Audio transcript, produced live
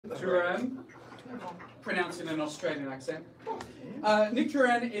Touran, pronounced in an Australian accent. Nick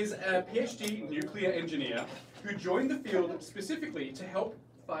Touran is a PhD nuclear engineer who joined the field specifically to help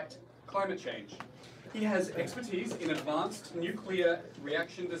fight climate change. He has expertise in advanced nuclear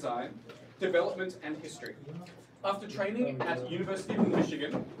reaction design, development, and history. After training at University of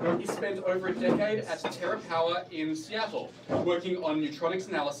Michigan, he spent over a decade at TerraPower in Seattle, working on neutronics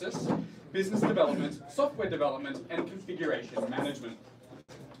analysis, business development, software development, and configuration management.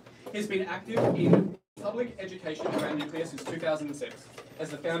 He's been active in public education around nuclear since 2006 as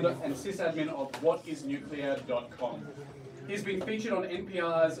the founder and sysadmin of whatisnuclear.com. He's been featured on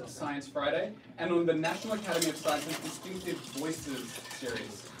NPR's Science Friday and on the National Academy of Sciences Distinctive Voices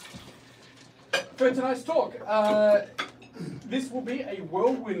series. For tonight's talk, this will be a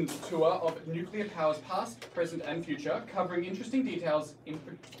whirlwind tour of nuclear power's past, present, and future, covering interesting details in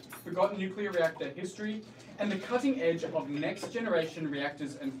forgotten nuclear reactor history and the cutting edge of next-generation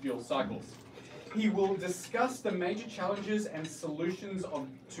reactors and fuel cycles. He will discuss the major challenges and solutions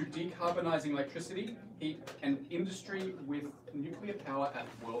to decarbonizing electricity, heat, and industry with nuclear power at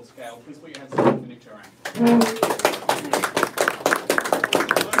world scale. Please put your hands together for Nick Touran.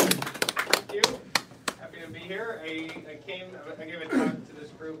 Thank you. Happy to be here. I gave a talk to this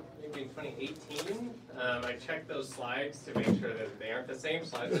group maybe in 2018. I checked those slides to make sure that they aren't the same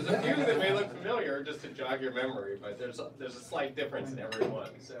slides. There's a few that may look familiar just to jog your memory, but there's a slight difference in every one.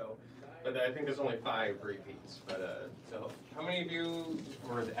 So, but I think there's only 5 repeats. But so, how many of you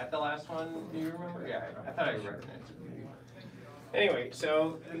were at the last one? Do you remember? Yeah, I thought I recognized it. Anyway,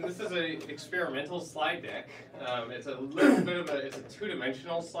 so and this is an experimental slide deck. It's a little bit of it's a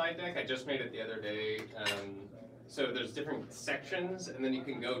 2-dimensional slide deck. I just made it the other day. So there's different sections, and then you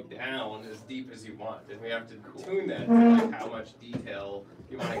can go down as deep as you want. And we have to tune that to like how much detail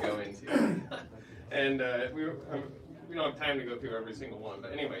you want to go into. And we don't have time to go through every single one.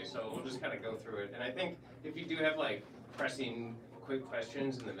 But anyway, so we'll just kind of go through it. And I think if you do have like pressing quick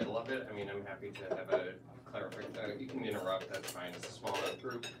questions in the middle of it, I mean, I'm happy to have a clarification. You can interrupt, that's fine. It's a small enough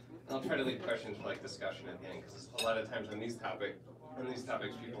group. And I'll try to leave questions for like discussion at the end, because a lot of times on these topics,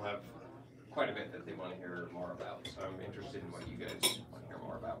 people have quite a bit that they want to hear more about. So I'm interested in what you guys want to hear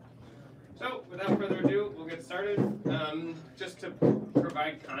more about. So without further ado, we'll get started. Just to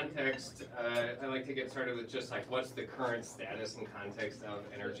provide context, I like to get started with just like what's the current status and context of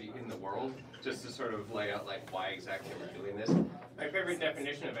energy in the world, just to sort of lay out like why exactly we're doing this. My favorite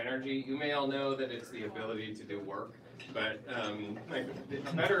definition of energy, you may all know that it's the ability to do work, but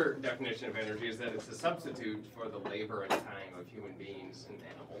a better definition of energy is that it's a substitute for the labor and time of human beings and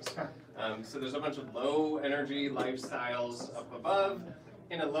animals. So there's a bunch of low energy lifestyles up above.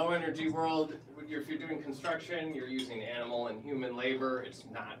 In a low energy world, if you're doing construction, you're using animal and human labor. It's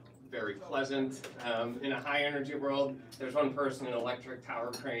not very pleasant. In a high energy world, there's one person in an electric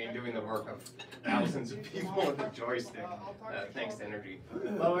tower crane doing the work of thousands of people with a joystick, thanks to energy.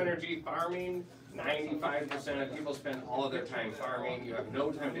 Low energy farming, 95% of people spend all of their time farming. You have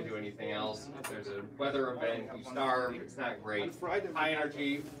no time to do anything else. If there's a weather event, you starve. It's not great. High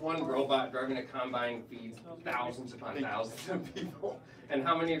energy, one robot driving a combine feeds thousands upon thousands of people. And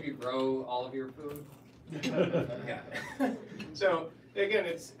how many of you grow all of your food? Yeah. So again,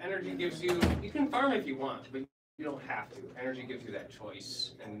 it's energy gives you can farm if you want, but you don't have to. Energy gives you that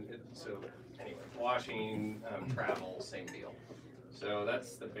choice. And so anyway, washing, travel, same deal. So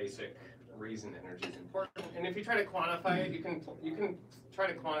that's the basic reason energy is important. And if you try to quantify it, you can try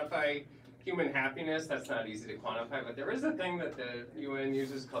to quantify human happiness. That's not easy to quantify, but there is a thing that the UN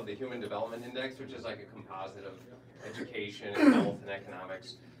uses called the Human Development Index, which is like a composite of education and health and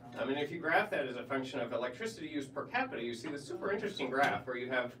economics. And if you graph that as a function of electricity use per capita, you see this super interesting graph where you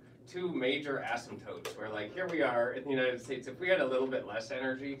have 2 major asymptotes, where like here we are in the United States, if we had a little bit less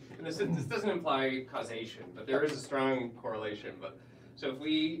energy, and this doesn't imply causation, but there is a strong correlation. But so if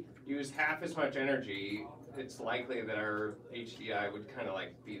we use half as much energy, it's likely that our HDI would kind of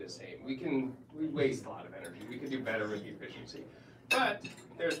like be the same. We waste a lot of energy. We could do better with the efficiency. But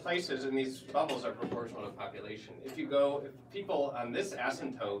there's places, and these bubbles are proportional to population. If people on this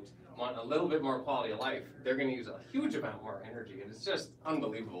asymptote want a little bit more quality of life, they're going to use a huge amount more energy, and it's just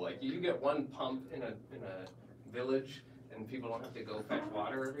unbelievable. Like you get one pump in a village, and people don't have to go fetch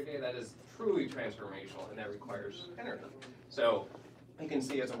water every day. That is truly transformational, and that requires energy. So you can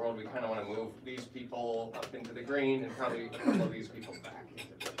see as a world, we kind of want to move these people up into the green, and probably a couple of these people back into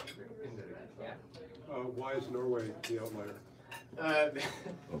the yeah. Why is Norway the outlier?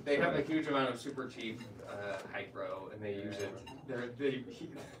 They have a huge amount of super cheap hydro, and they use it.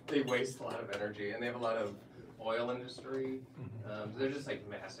 They waste a lot of energy, and they have a lot of oil industry. They're just like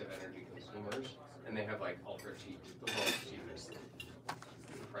massive energy consumers, and they have like ultra cheap, the world's cheapest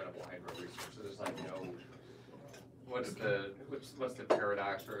like, what's the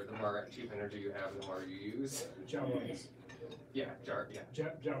paradox, or the more cheap energy you have, the more you use? Java's. Yeah, Java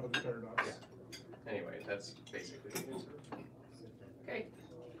the paradox. Yeah. Anyway, that's basically the answer. Okay.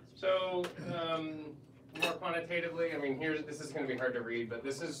 So, more quantitatively, I mean, this is going to be hard to read, but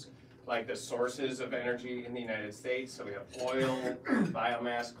this is like the sources of energy in the United States. So we have oil,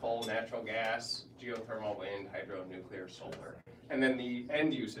 biomass, coal, natural gas, geothermal, wind, hydro, nuclear, solar. And then the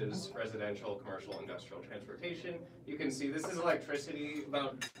end uses, residential, commercial, industrial, transportation. You can see this is electricity.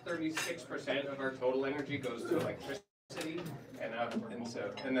 About 36% of our total energy goes to electricity.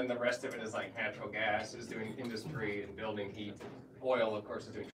 And then the rest of it is like natural gas is doing industry and building heat. Oil, of course,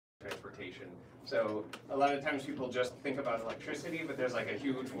 is doing transportation. So a lot of times people just think about electricity, but there's like a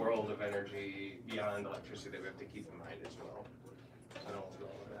huge world of energy beyond electricity that we have to keep in mind as well. So I don't want to go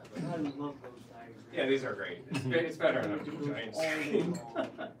over that. But. I love those diagrams. Yeah, these are great. It's better on a giant screen.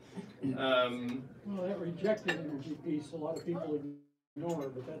 Well, that rejected energy piece, a lot of people ignore,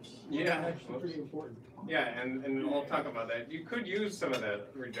 but that's actually pretty important. Yeah, and we'll talk about that. You could use some of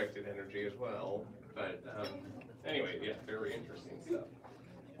that rejected energy as well, but anyway, yeah, very interesting stuff.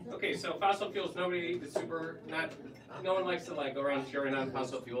 Okay, so fossil fuels, no one likes to like go around cheering on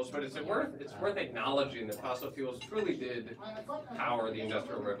fossil fuels, but it's worth acknowledging that fossil fuels truly did power the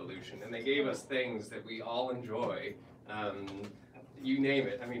Industrial Revolution, and they gave us things that we all enjoy. You name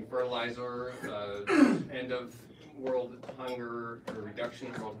it. I mean, fertilizer, end of world hunger, or reduction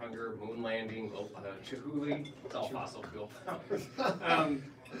of world hunger, moon landing, Chihuly, it's all fossil fuel power.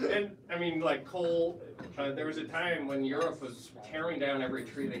 And I mean, like coal, there was a time when Europe was tearing down every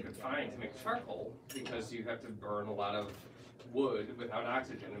tree they could find to make charcoal, because you have to burn a lot of wood without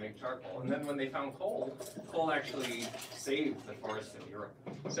oxygen to make charcoal. And then when they found coal actually saved the forests of Europe.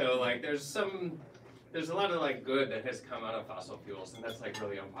 So like there's a lot of like good that has come out of fossil fuels, and that's like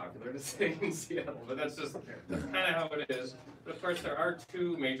really unpopular to say in Seattle, but that's kind of how it is. But of course there are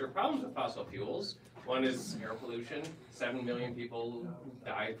two major problems with fossil fuels. One is air pollution. 7 million people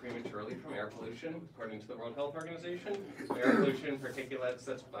die prematurely from air pollution, according to the World Health Organization. Air pollution, particulates,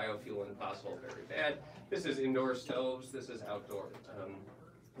 that's biofuel and fossil, very bad. This is indoor stoves, this is outdoor.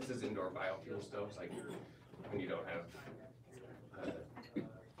 This is indoor biofuel stoves, like when you don't have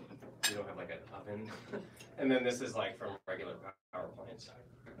like an oven. And then this is like from regular power plants.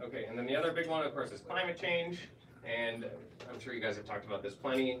 Okay, and then the other big one, of course, is climate change. And I'm sure you guys have talked about this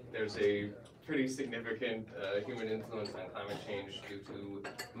plenty. There's a pretty significant human influence on climate change due to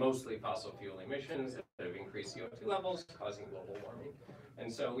mostly fossil fuel emissions that have increased CO2 levels, causing global warming.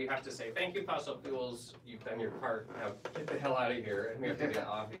 And so we have to say, thank you, fossil fuels, you've done your part, now get the hell out of here, and we have to get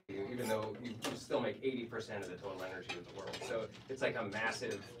off of you, even though you still make 80% of the total energy of the world. So it's like a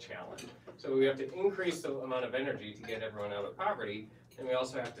massive challenge. So we have to increase the amount of energy to get everyone out of poverty, and we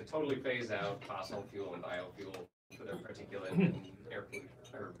also have to totally phase out fossil fuel and biofuel for their particulate and air pollution,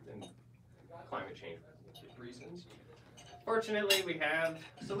 and climate change reasons. Fortunately, we have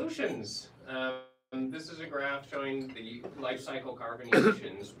solutions. This is a graph showing the life cycle carbon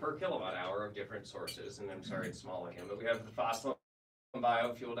emissions per kilowatt hour of different sources, and I'm sorry it's small again, but we have the fossil and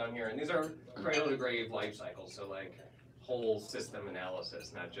biofuel down here, and these are cradle to grave life cycles, so like whole system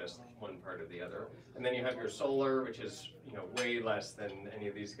analysis, not just one part or the other. And then you have your solar, which is way less than any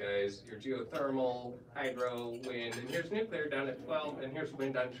of these guys, your geothermal, hydro, wind, and here's nuclear down at 12, and here's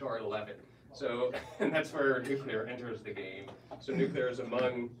wind onshore at 11. So, and that's where nuclear enters the game. So nuclear is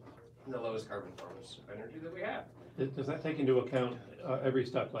among the lowest carbon forms of energy that we have. Does that take into account every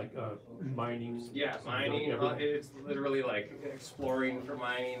step, like mining? Yeah, mining, it's literally like exploring for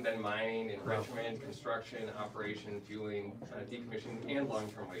mining, then mining, enrichment, construction, operation, fueling, decommissioning, and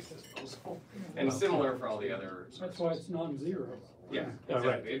long-term waste disposal. And similar for all the other sources. That's why it's non-zero. Yeah, exactly.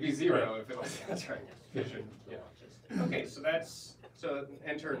 Right. It'd be zero if it was, that's right. Fission, yeah. Okay, so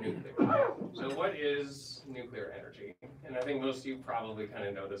enter nuclear. So what is nuclear energy? And I think most of you probably kind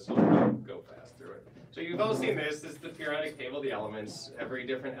of know this, so I'll go fast through it. So you've all seen this. This is the periodic table of the elements. Every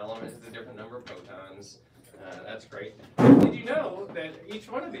different element has a different number of protons. That's great. Did you know that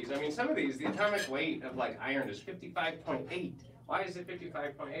each one of these, I mean, some of these, the atomic weight of like iron is 55.8. Why is it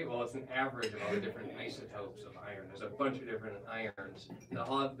 55.8? Well, it's an average of all the different isotopes of iron. There's a bunch of different irons that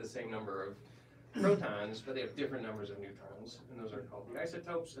all have the same number of protons, but they have different numbers of neutrons, and those are called the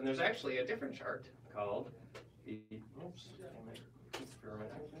isotopes. And there's actually a different chart called the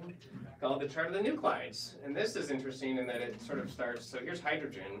chart of the nuclides. And this is interesting in that it sort of starts, so here's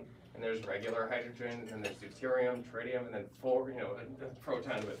hydrogen, and there's regular hydrogen, and there's deuterium, tritium, and then a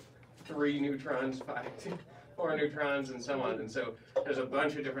proton with 3 neutrons, 4 neutrons, and so on. And so there's a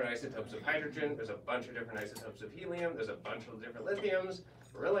bunch of different isotopes of hydrogen, there's a bunch of different isotopes of helium, there's a bunch of different lithiums,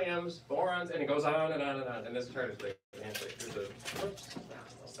 berylliums, borons, and it goes on and on and on. And this chart is like, here's a, whoops,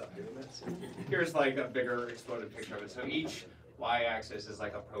 I'll stop doing this. Here's like a bigger exploded picture of it. So each y-axis is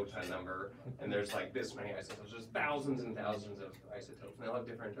like a proton number, and there's like this many isotopes. There's thousands and thousands of isotopes, and they all have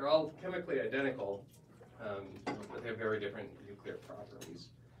different, they're all chemically identical, but they have very different nuclear properties.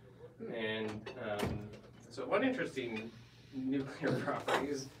 And so one interesting nuclear property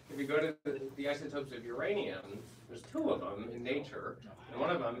is, if you go to the isotopes of uranium, there's 2 of them in nature, and one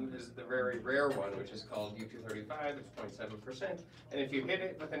of them is the very rare one, which is called U-235, it's 0.7%, and if you hit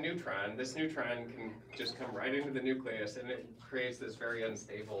it with a neutron, this neutron can just come right into the nucleus, and it creates this very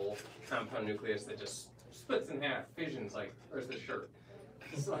unstable compound nucleus that just splits in half, fissions like, where's the shirt?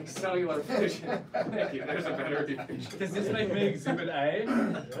 It's like cellular fission. Thank you, there's a better depiction. Does this make me Exhibit A?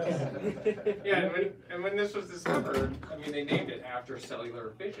 Yeah, and when this was discovered, I mean, they named it after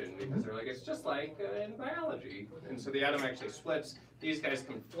cellular fission because they're like, it's just like in biology. And so the atom actually splits. These guys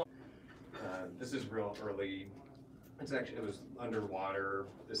can fly. This is real early. It's actually, it was underwater.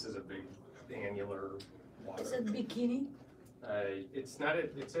 This is a big annular water. Is it bikini? It's not,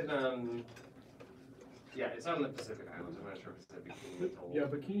 it's in, yeah, it's on the Pacific Islands. I'm not sure if it's the Bikini Atoll. Yeah,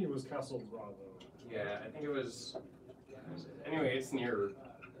 Bikini was Castle Bravo. Yeah, I think it was, anyway, it's near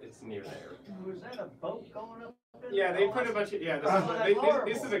there. Was that a boat going up? Yeah, they put a bunch of, yeah,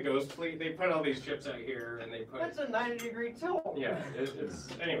 this is a ghost fleet. They put all these ships out here, and they put. That's a 90-degree tilt. Yeah, it's,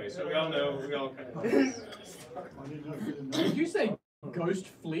 anyway, so we all kind of. Did you say ghost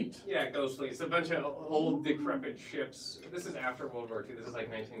fleet? Yeah, ghost fleet. It's a bunch of old decrepit ships. This is after World War II. This is like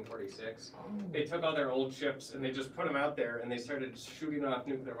 1946. They took all their old ships and they just put them out there, and they started shooting off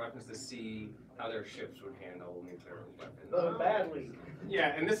nuclear weapons to see how their ships would handle nuclear weapons. Badly.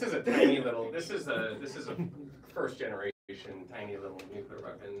 Yeah, and this is a tiny little. This is a first generation tiny little nuclear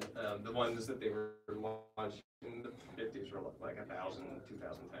weapon. The ones that they were launched in the 50s were like 1,000,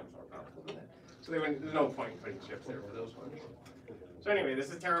 2,000 times more powerful than that. So there's no point in putting ships there for those ones. So anyway, this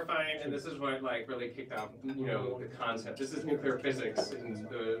is terrifying, and this is what like really kicked off, you know, the concept. This is nuclear physics in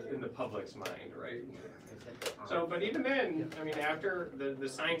the public's mind, right? So, but even then, I mean, after the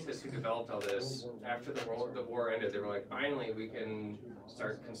scientists who developed all this, after the war ended, they were like, finally, we can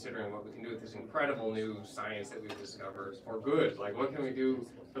start considering what we can do with this incredible new science that we've discovered for good. Like, what can we do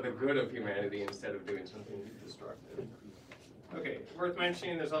for the good of humanity instead of doing something destructive? Okay, worth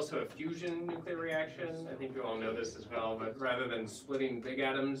mentioning, there's also a fusion nuclear reaction. I think you all know this as well, but rather than splitting big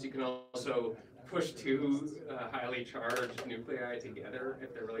atoms, you can also push 2 highly charged nuclei together.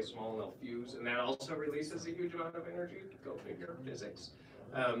 If they're really small, they'll fuse, and that also releases a huge amount of energy. Go figure, physics.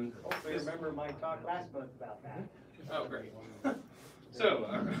 Hopefully remember my talk last month about that. Oh, great. So,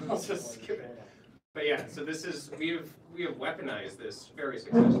 I'll just skip it. But yeah, so this is, we have weaponized this very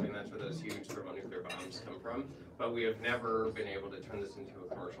successfully, and that's where those huge thermonuclear bombs come from. But we have never been able to turn this into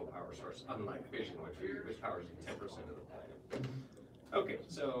a commercial power source, unlike fission, which powers 10% of the planet. Okay,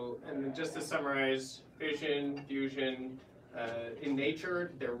 so, and then just to summarize, fission, fusion, in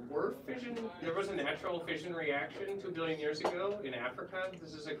nature, there was a natural fission reaction 2 billion years ago in Africa.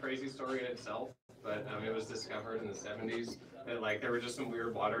 This is a crazy story in itself, but it was discovered in the 70s. That like there were just some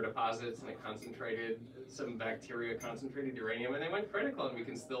weird water deposits, and it concentrated, some bacteria concentrated uranium, and they went critical, and we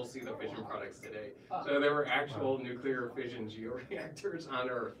can still see the fission products today. So there were actual nuclear fission georeactors on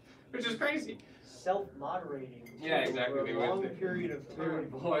Earth, which is crazy. Self-moderating. Yeah, exactly. For a long period of They would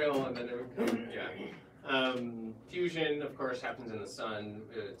time. boil, and then it would come, yeah. Fusion, of course, happens in the sun.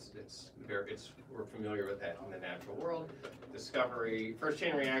 We're familiar with that in the natural world. Discovery, first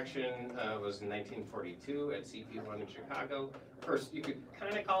chain reaction was in 1942 at CP1 in Chicago. First, you could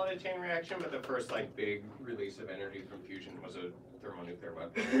kind of call it a chain reaction, but the first like big release of energy from fusion was a thermonuclear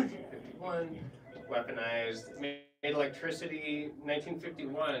weapon in 1951. Weaponized, made electricity.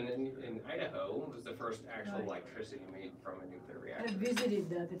 1951 in Idaho was the first actual electricity made from a nuclear I reactor. visited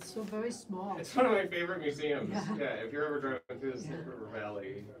that. It's so very small. It's one of my favorite museums. Yeah. Yeah, if you're ever driving through the Snake River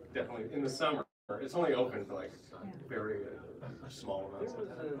Valley, definitely in the summer. It's only open for like very small amounts of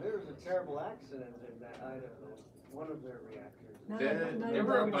time. There was a terrible accident in that Idaho, one of their reactors. There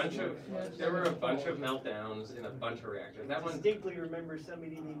were a bunch of meltdowns in a bunch of reactors. That I one. distinctly remember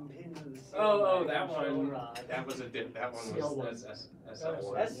somebody needing pins in the ceiling. Oh, that one. That was a dip. That one was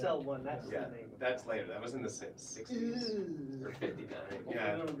SL1. SL1, that's the Yeah, name. that's later. That was in the 60s or 59. Hopefully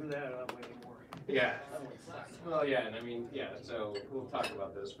Yeah. they don't do that anymore. Yeah. Well, yeah, and I mean, yeah, so we'll talk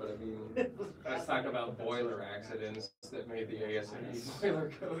about this, but I mean, let's talk about boiler accidents that made the ASME boiler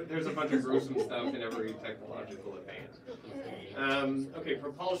code. There's a bunch of gruesome stuff in every technological advance. Okay,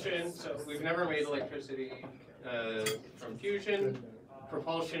 propulsion. So we've never made electricity from fusion.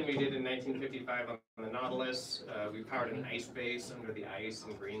 Propulsion we did in 1955 on the Nautilus. We powered an ice base under the ice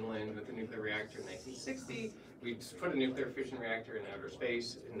in Greenland with a nuclear reactor in 1960. We put a nuclear fission reactor in outer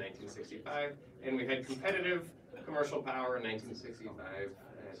space in 1965. And we had competitive commercial power in 1965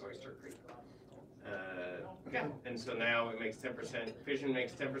 at Oyster Creek. Yeah, and so now it makes 10%, fission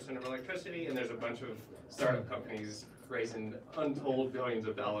makes 10% of electricity, and there's a bunch of startup companies raising untold billions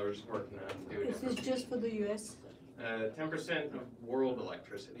of dollars working on doing it. Is this just for the US? 10% of world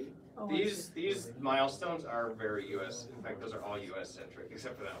electricity. Oh, I These milestones are very U.S. In fact, those are all U.S. centric,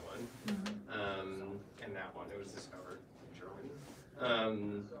 except for that one, and that one. It was discovered in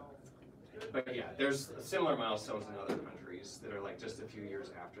Germany. But yeah, there's similar milestones in other countries that are like just a few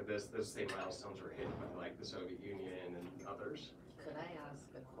years after this. Those same milestones were hit by like the Soviet Union and others. Could I ask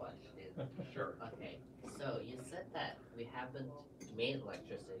a question? Sure. Okay, so you said that we haven't made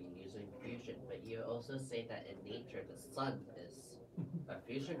electricity using fusion, but you also say that in nature the sun is a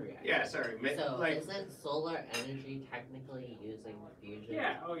fusion reactor. Yeah, sorry. So Like, isn't solar energy technically using fusion?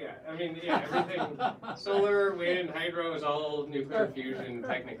 yeah, oh yeah. I mean, yeah, everything, solar, wind, hydro is all nuclear fusion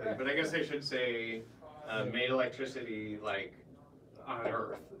technically. But I guess I should say made electricity like on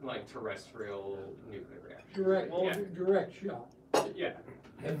Earth, like terrestrial nuclear reactors. Direct shot. Yeah,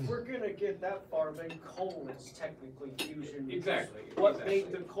 If we're gonna get that far, then coal is technically fusion. exactly. What exactly.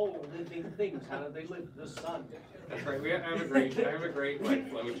 made the coal living things? How do they live? The sun. That's right. I have a great like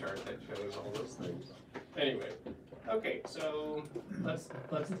flow chart that shows all those things. Anyway, okay, so let's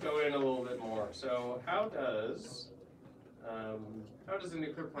go in a little bit more. So how does a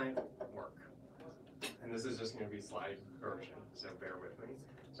nuclear plant work? And this is just going to be slide version, so bear with me.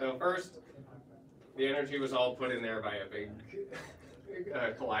 So first, the energy was all put in there by a big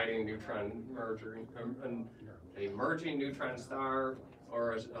colliding neutron merger, a merging neutron star,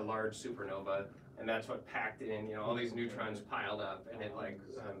 or a large supernova. And that's what packed in, you know, all these neutrons piled up, and it like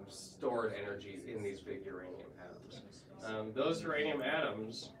stored energy in these big uranium atoms. Those uranium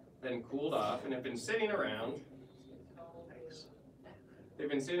atoms then cooled off and have been sitting around. They've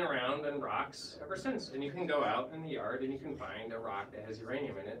been sitting around on rocks ever since. And you can go out in the yard and you can find a rock that has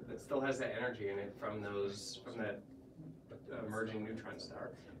uranium in it that still has that energy in it from that merging neutron star.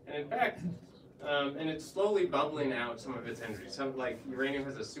 And in fact, and it's slowly bubbling out some of its energy. Some, like, uranium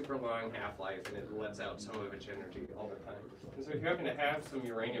has a super long half-life and it lets out some of its energy all the time. And so if you happen to have some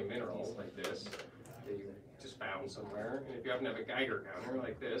uranium mineral like this, that you just found somewhere, and if you happen to have a Geiger counter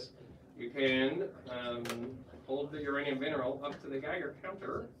like this, you can hold the uranium mineral up to the Geiger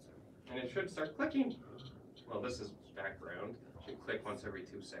counter, and it should start clicking. Well, this is background. It should click once every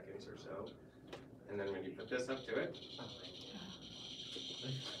 2 seconds or so. And then when you put this up to it,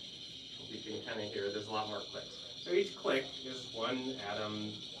 you can kind of hear there's a lot more clicks. So each click is one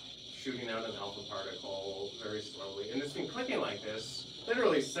atom shooting out an alpha particle very slowly. And it's been clicking like this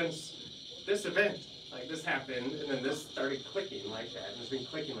literally since this event. Like this happened, and then this started clicking like that. And it's been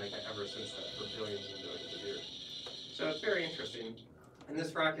clicking like that ever since that for billions and billions of years. So it's very interesting. And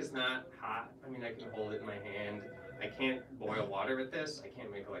this rock is not hot. I mean, I can hold it in my hand. I can't boil water with this. I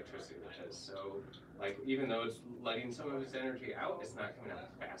can't make electricity with this. So, like, even though it's letting some of its energy out, it's not coming out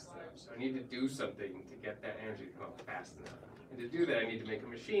fast enough. So I need to do something to get that energy to come out fast enough. And to do that, I need to make a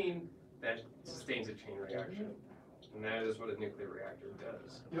machine that sustains a chain reaction. And that is what a nuclear reactor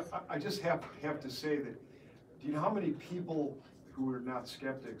does. You know, I just have to say that, do you know how many people who are not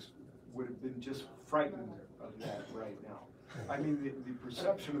skeptics would have been just frightened of that right now? I mean, the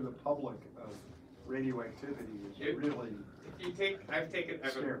perception of the public of radioactivity is really If you take, I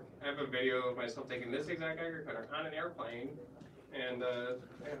scary. have a video of myself taking this exact Geiger counter on an airplane, and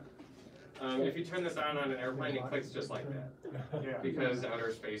if you turn this on an airplane, it clicks just like that. Yeah. Because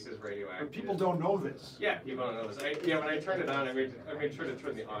outer space is radioactive. But people don't know this. Yeah, people don't know this. When I turned it on, I made sure to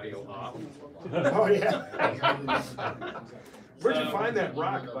turn the audio off. Oh, yeah. Where'd you find that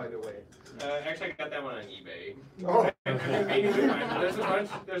rock, by the way? Actually, I got that one on eBay. Oh. I've been meaning to find it.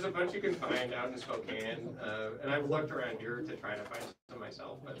 There's a bunch you can find out in Spokane, and I've looked around here to try to find some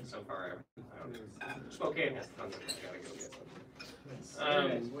myself, but so far I haven't found it. Spokane has tons of them. I gotta go get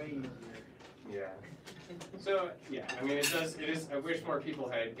some. Yeah. So yeah, I mean, it is. I wish more people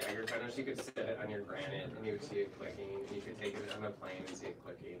had Geiger counters. You could set it on your granite and you would see it clicking, and you could take it on a plane and see it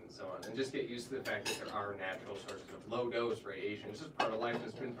clicking, and so on, and just get used to the fact that there are natural sources of low dose radiation. It's just part of life.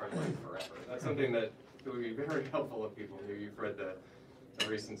 It's been part of life forever. That's something that would be very helpful if people knew. You've read the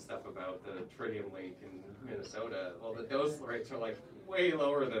recent stuff about the tritium lake in Minnesota. Well, the dose rates are like way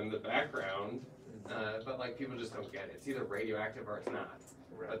lower than the background, but like people just don't get it. It's either radioactive or it's not.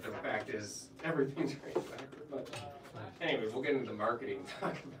 But the fact is, everything's radioactive. But anyway, we'll get into the marketing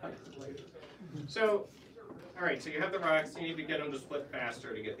talk about it later. So, all right, so you have the rocks, you need to get them to split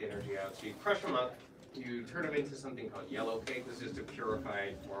faster to get the energy out. So you crush them up, you turn them into something called yellow cake. This is a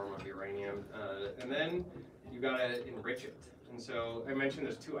purified form of uranium. And then you gotta enrich it. And so I mentioned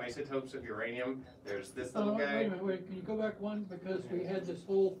there's two isotopes of uranium. There's this little Wait a guy. minute, wait, can you go back one? Because we had this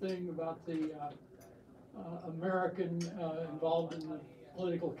whole thing about the American involved in the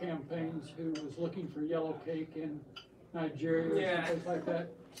political campaigns who was looking for yellow cake in Nigeria or Yeah. someplace like that.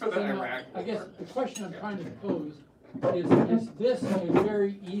 For the So now, Iraq I guess war. the question I'm trying to pose is this a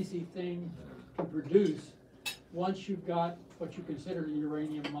very easy thing to produce once you've got what you consider a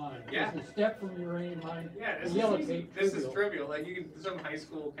uranium mine? Yeah. Is the step from uranium mine Yeah, to this yellow is easy. cake This trivial? is trivial. Like you can, some high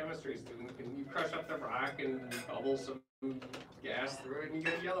school chemistry student can you crush up the rock and bubble some gas through it and you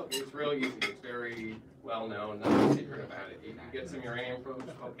get yellow cake. It's real easy. It's very well known. Nothing secret about it. You get some uranium from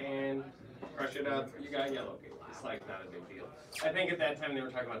Spokane, crush it up, you got yellow cake. It's like not a big deal. I think at that time they were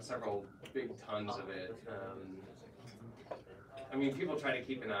talking about several big tons of it. I mean, people try to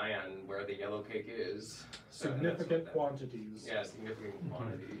keep an eye on where the yellow cake is. So that's Significant what quantities. yeah, significant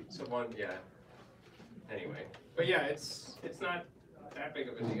quantity. So one, yeah. Anyway, but yeah, it's not that big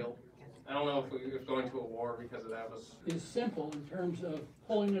of a deal. I don't know if going to a war because of that was. Is simple in terms of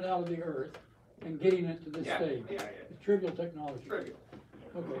pulling it out of the earth and getting it to this Yeah, stage. yeah, It's trivial technology. trivial.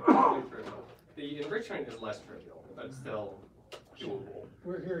 Okay, Totally trivial. The enrichment is less trivial, but still doable.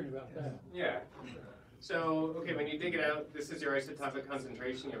 we're hearing about that. Yeah. So, okay, when you dig it out, this is your isotopic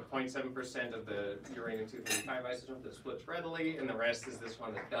concentration. You have 0.7% of the uranium-235 isotope that splits readily, and the rest is this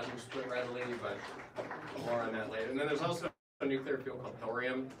one that doesn't split readily, but more on that later. And then there's also a nuclear fuel called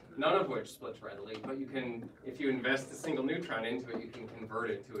thorium, none of which splits readily, but you can, if you invest a single neutron into it, you can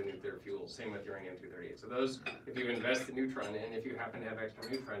convert it to a nuclear fuel. Same with uranium-238. So those, if you invest a neutron in, if you happen to have extra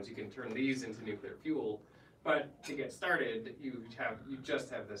neutrons, you can turn these into nuclear fuel. But to get started, you just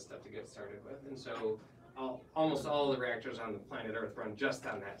have this stuff to get started with, and so almost all of the reactors on the planet Earth run just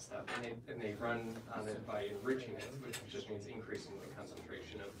on that stuff, and they run on it by enriching it, which just means increasing the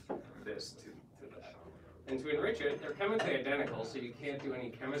concentration of this to that. And to enrich it, they're chemically identical, so you can't do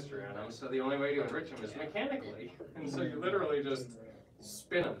any chemistry on them. So the only way to enrich them is mechanically, and so you literally just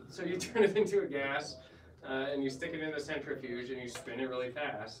spin them. So you turn it into a gas, and you stick it in a centrifuge, and you spin it really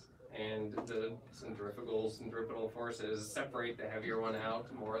fast. And the centripetal forces separate the heavier one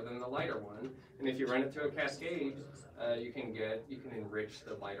out more than the lighter one. And if you run it through a cascade, you can enrich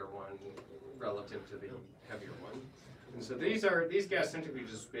the lighter one relative to the heavier one. And so these gas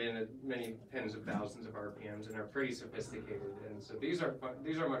centrifuges spin at many tens of thousands of RPMs and are pretty sophisticated. And so these are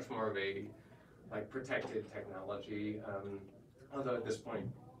much more of a like protected technology. Although at this point,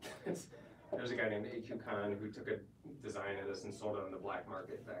 there's a guy named A.Q. Khan who took a design of this and sold it on the black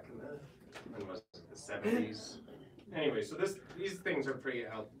market back in when was it, the 70s. Anyway, so these things are pretty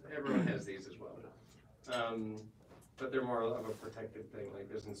out. Everyone has these as well. But they're more of a protected thing. Like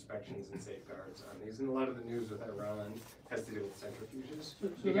there's inspections and safeguards on these, and a lot of the news with Iran has to do with centrifuges.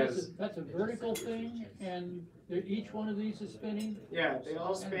 So that's a vertical thing, and each one of these is spinning? Yeah, they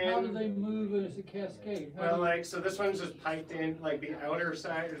all spin. And how do they move as a cascade? Well, like, so this one's just piped in, like the outer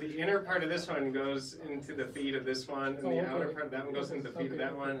side, or the inner part of this one goes into the feed of this one, and the outer part of that one goes into the feed of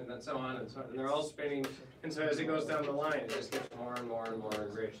that one, and then so on and so on. And they're all spinning, and so as it goes down the line, it just gets more and more and more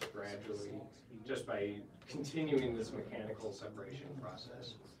enriched gradually, just by continuing this mechanical separation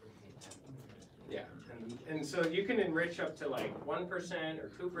process. Yeah, and so you can enrich up to like 1% or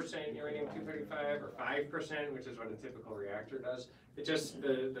 2% uranium-235 or 5%, which is what a typical reactor does. It just,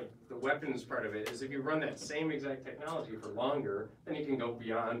 the weapons part of it is if you run that same exact technology for longer, then you can go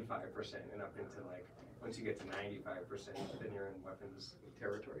beyond 5% and up into like, once you get to 95%, then you're in weapons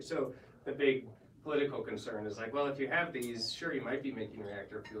territory. So the big political concern is like, well, if you have these, sure, you might be making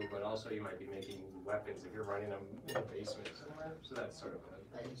reactor fuel, but also you might be making weapons if you're running them in a basement somewhere. So that's sort of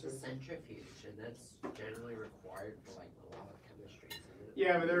But it's a centrifuge, and that's generally required for like a lot of chemistry.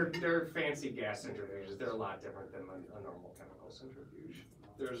 yeah, but they're fancy gas centrifuges. They're a lot different than a normal chemical centrifuge.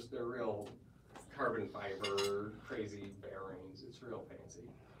 They're real carbon fiber, crazy bearings. It's real fancy.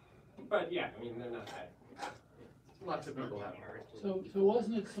 But yeah, I mean, they're not that. Lots of people have them. So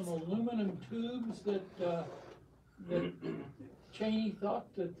wasn't it some aluminum tubes that that Cheney thought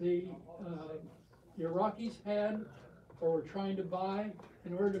that the Iraqis had or were trying to buy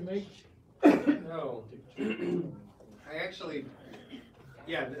in order to make? No. I actually,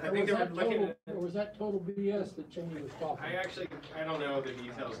 yeah, I think they Or were looking at. or was that total BS that Cheney was talking? I don't know the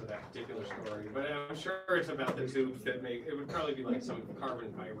details of that particular story, but I'm sure it's about the tubes that make, it would probably be like some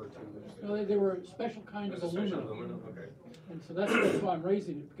carbon fiber tubes. No, they were a special kind of Was it special aluminum. okay. And so that's why I'm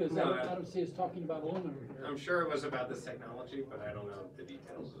raising it, because No, I don't see us talking about aluminum here. I'm sure it was about this technology, but I don't know the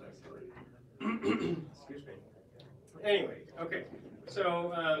details of that story. Excuse me. Anyway, okay.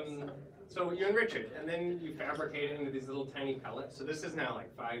 So so you enrich it, and then you fabricate it into these little tiny pellets. So this is now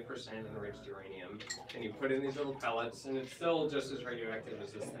like 5% enriched uranium, and you put in these little pellets, and it's still just as radioactive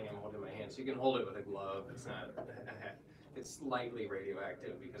as this thing I'm holding in my hand. So you can hold it with a glove. It's not. It's lightly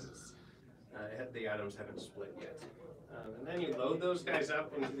radioactive because it's the atoms haven't split yet. And then you load those guys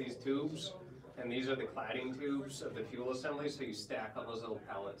up into these tubes, and these are the cladding tubes of the fuel assembly. So you stack all those little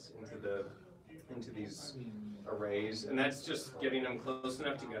pellets into these arrays, and that's just getting them close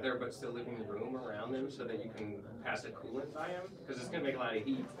enough together but still leaving room around them so that you can pass a coolant by them, because it's going to make a lot of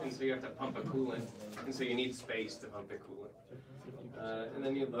heat, and so you have to pump a coolant, and so you need space to pump the coolant. And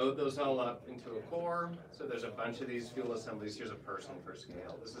then you load those all up into a core. So there's a bunch of these fuel assemblies. Here's a person per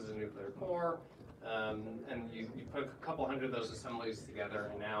scale. This is a nuclear core. And you put a couple hundred of those assemblies together,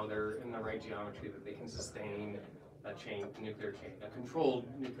 and now they're in the right geometry that they can sustain a controlled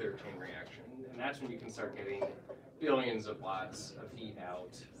nuclear chain reaction. And that's when you can start getting billions of watts of heat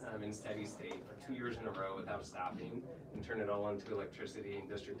out in steady state for 2 years in a row without stopping, and turn it all into electricity and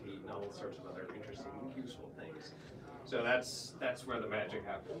district heat and all sorts of other interesting, useful things. So that's where the magic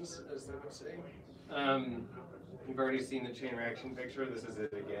happens, as they would say. You've already seen the chain reaction picture. This is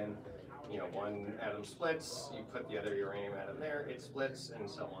it again. You know, one atom splits, you put the other uranium atom there, it splits, and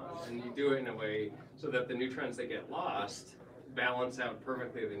so on. And you do it in a way so that the neutrons that get lost balance out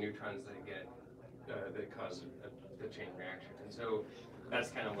perfectly the neutrons that get that cause the chain reaction. And so that's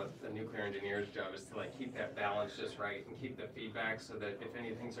kind of what the nuclear engineer's job is, to like keep that balance just right and keep the feedback so that if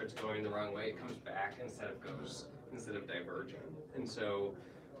anything starts going the wrong way, it comes back instead of diverging. And so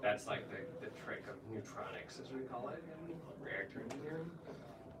that's like the trick of neutronics, as we call it, in reactor engineering.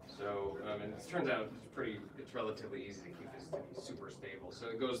 So, and it turns out it's relatively easy to keep this to be super stable. So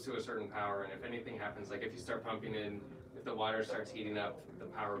it goes to a certain power, and if anything happens, like if you start pumping in, if the water starts heating up, the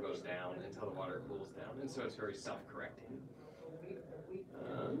power goes down until the water cools down, and so it's very self-correcting.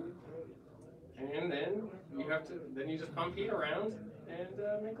 And then you just pump heat around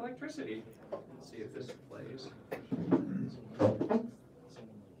and make electricity. Let's see if this plays.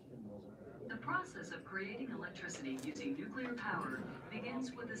 The process of creating electricity using nuclear power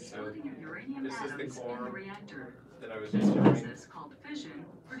begins with the splitting of uranium atoms in the reactor. That I was This just showing. process, called fission,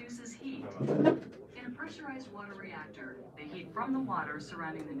 produces heat. In a pressurized water reactor, the heat from the water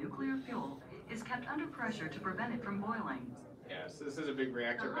surrounding the nuclear fuel is kept under pressure to prevent it from boiling. Yeah, so this is a big The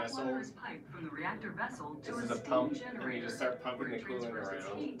reactor hot vessel. water is piped from the reactor vessel to This is a a steam pump, generator, and you just start pumping where the it coolant transfers its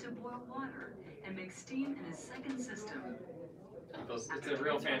around. heat to boil water and make steam in a second system. It's a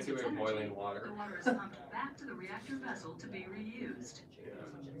real fancy way of boiling water. The water is pumped back to the reactor vessel to be reused.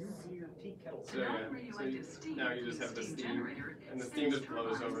 So, The non-radioactive steam now you from just the have the steam steam, generator and the steam spins just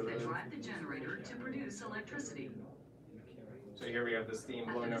blows turbines over that the. drive the generator to produce electricity. So here we have the steam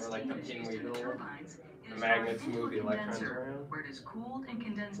blowing over like the Steam is used in pinwheel. turbines, it The is magnets drawn into move a the electrons condenser, around. where it is cooled and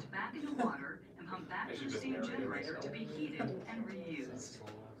condensed back into water and pumped back I to should the just steam narrate it generator myself. to be heated and reused.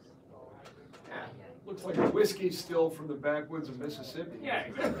 Yeah. Looks like a whiskey still from the backwoods of Mississippi. Yeah,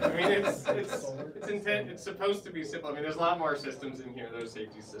 exactly. I mean, it's supposed to be simple. I mean, there's a lot more systems in here. There's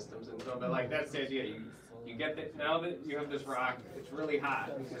safety systems and so, but like that's the idea. You get that now that you have this rock, it's really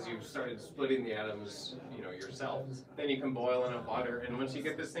hot because you've started splitting the atoms, you know, yourself. Then you can boil enough water, and once you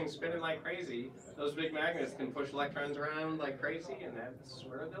get this thing spinning like crazy, those big magnets can push electrons around like crazy, and that's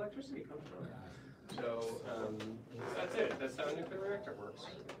where the electricity comes from. So that's it. That's how a nuclear reactor works.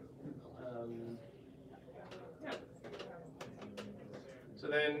 Yeah. So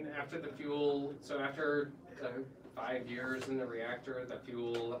then after the fuel, after 5 years in the reactor, the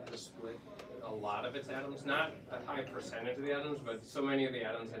fuel has split a lot of its atoms, not a high percentage of the atoms, but so many of the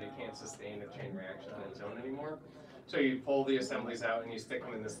atoms that it can't sustain a chain reaction on its own anymore. So you pull the assemblies out and you stick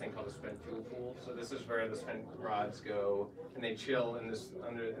them in this thing called a spent fuel pool. So this is where the spent rods go, and they chill in this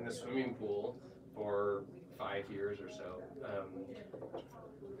swimming pool for 5 years or so.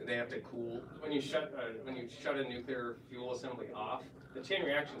 They have to cool. When you shut a nuclear fuel assembly off, the chain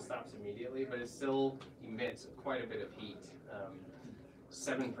reaction stops immediately, but it still emits quite a bit of heat.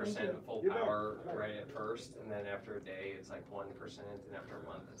 7% of full power right at first, and then after a day it's like 1%, and after a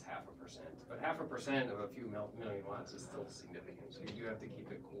month it's 0.5%. But 0.5% of a few million watts is still significant, so you do have to keep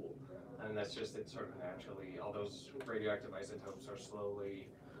it cool. And that's just it sort of naturally, all those radioactive isotopes are slowly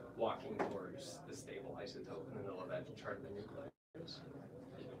walking towards the stable isotope in the middle of that chart of the nucleus.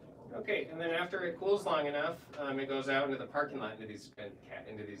 Okay, and then after it cools long enough, it goes out into the parking lot into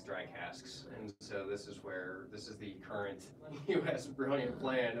these dry casks. And so this is the current U.S. brilliant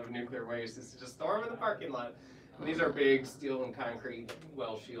plan of nuclear waste, is to just store them in the parking lot. And these are big steel and concrete,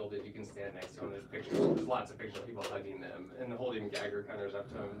 well shielded. You can stand next to them. There's lots of pictures of people hugging them and holding Geiger counters up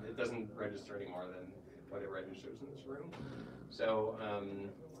to them. It doesn't register any more than what it registers in this room. So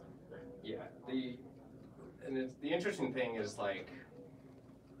yeah, the interesting thing is like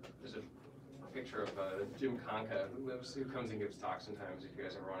there's a picture of Jim Conca who comes and gives talks sometimes. If you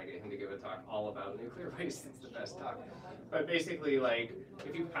guys ever want to get him to give a talk all about nuclear waste, it's the best talk. But basically, like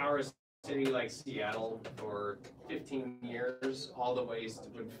if you power a city like Seattle for 15 years, all the waste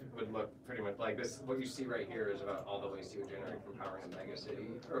would look pretty much like this. What you see right here is about all the waste you would generate from powering a mega city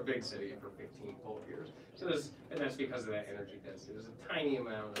or a big city for 15 full years. So and that's because of that energy density. There's a tiny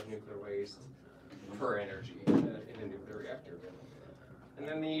amount of nuclear waste per energy in a nuclear reactor. And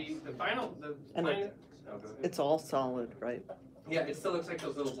then the final. It's all solid, right? Yeah, it still looks like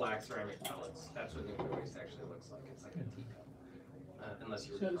those little black ceramic pellets. That's what nuclear waste actually looks like. It's like a teacup. Unless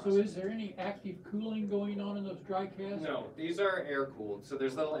you So is there any active cooling going on in those dry casts? No, these are air cooled. So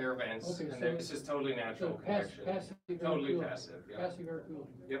there's little air vents, Okay, and so it's just totally natural convection. Passive air Totally cooling. passive. Yeah. Passive air cooling.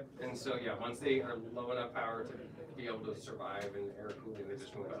 Yep. And so yeah, once they are low enough power to be able to survive in air cooling, they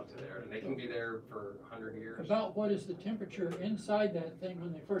just move out to there, and they can be there for 100 years. About what is the temperature inside that thing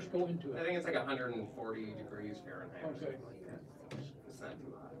when they first go into I it? think it's like 140 degrees Fahrenheit. Or Okay. something like that. It's not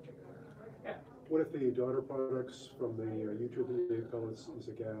too hot. Yeah. What if the daughter products from the U-turbidium pellets is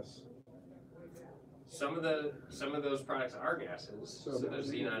a gas? Some of those products are gases. So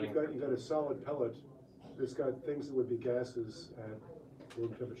there's xenon. You've got a solid pellet that's got things that would be gases at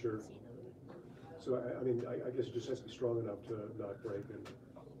room temperature. So I mean, I guess it just has to be strong enough to not break and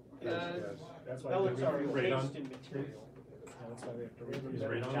gas. That's why Pellets are radon. encased in material. That's why we have to read Is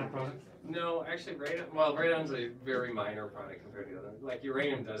radon a product? No, actually, radon's a very minor product compared to the other. Like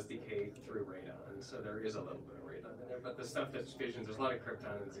uranium does decay through radon, so there is a little bit of radon in there. But the stuff that's fissions, there's a lot of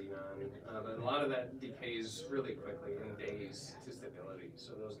krypton and xenon, but a lot of that decays really quickly in days to stability.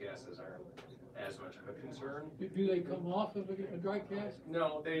 So those gases aren't as much of a concern. Do they come off of a dry cask?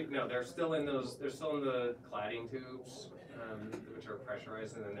 No, they're still in those. They're still in the cladding tubes, which are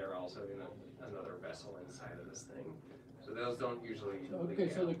pressurized, and then they're also in another vessel inside of this thing. So those don't usually. Okay,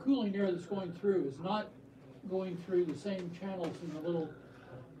 so the cooling air that's going through is not going through the same channels in the little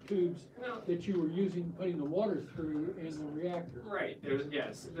tubes that you were using, putting the water through in the reactor. Right.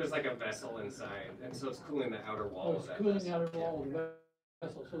 There's like a vessel inside, and so it's cooling the outer wall. Oh, of it's that cooling vessel. the outer wall of the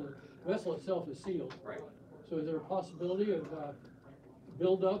vessel, so the vessel itself is sealed. Right. So is there a possibility of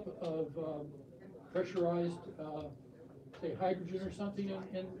buildup of pressurized, say, hydrogen or something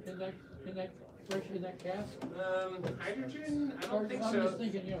in that cask? Hydrogen? I don't think I'm so. just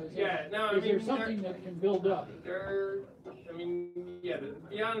thinking, is Yeah, no, I there mean, something that can build up?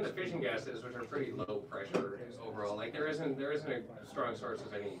 Beyond the fission gases, which are pretty low pressure overall, like there isn't a strong source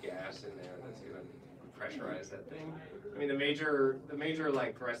of any gas in there that's gonna pressurize that thing. I mean, the major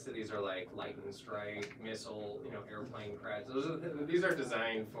like the rest of these are like lightning strike, missile, airplane crash. These are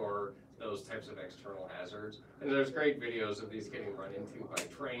designed for those types of external hazards. And there's great videos of these getting run into by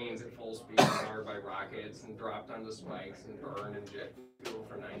trains at full speed, powered by rockets, and dropped onto spikes and burned in jet fuel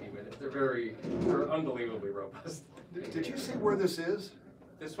for 90 minutes. They're unbelievably robust. Did you see where this is?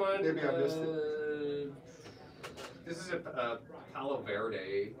 This one, Maybe I missed it. This is a Palo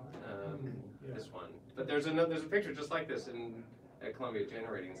Verde. This one, but there's a picture just like this at Columbia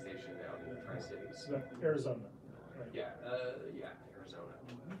Generating Station down in the Tri-Cities. Arizona. Right. Yeah, Arizona.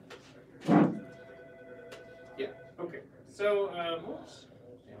 Yeah. Okay. So,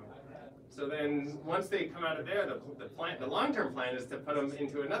 so then once they come out of there, the long-term plan is to put them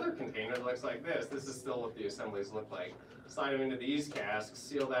into another container that looks like this. This is still what the assemblies look like. Slide them into these casks,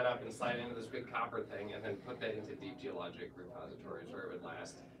 seal that up, and slide it into this big copper thing, and then put that into deep geologic repositories where it would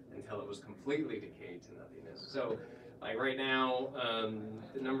last until it was completely decayed to nothingness. So, like right now,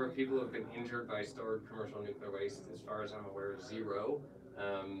 the number of people who have been injured by stored commercial nuclear waste, as far as I'm aware, is 0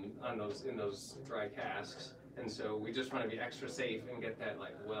 in those dry casks. And so we just want to be extra safe and get that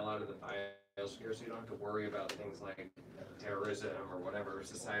like well out of the biosphere, so you don't have to worry about things like terrorism or whatever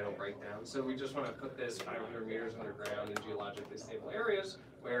societal breakdown. So we just want to put this 500 meters underground in geologically stable areas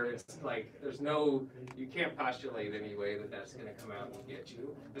where it's like you can't postulate any way that that's going to come out and get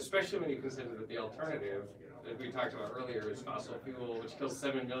you, especially when you consider that the alternative that we talked about earlier is fossil fuel, which kills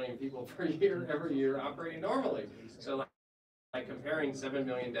 7 million people per year, every year, operating normally. So like comparing 7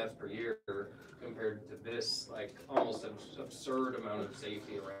 million deaths per year compared to this like almost absurd amount of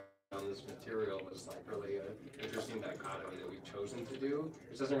safety around this material was like really an interesting dichotomy that we've chosen to do,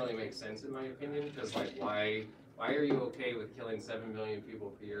 which doesn't really make sense in my opinion, because like why are you okay with killing 7 million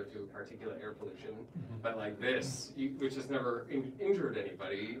people per year through particulate air pollution, but like this, which has never injured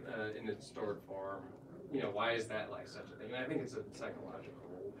anybody in its stored form, why is that like such a thing? And I think it's a psychological,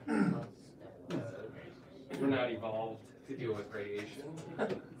 we're not evolved to deal with radiation.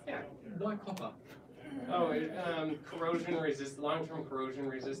 Yeah. Oh, corrosion resist, long-term corrosion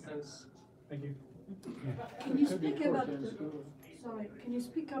resistance. Thank you. Can you speak about the, sorry, can you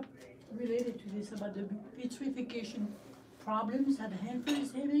speak up related to this about the vitrification problems that Hanford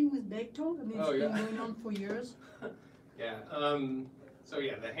is having with Bechtel? I mean, it's Oh, yeah. been going on for years. Yeah, so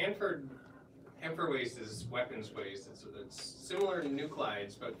yeah, the Hanford waste is weapons waste. It's similar to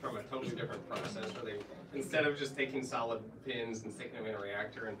nuclides, but from a totally different process where they, instead of just taking solid pins and sticking them in a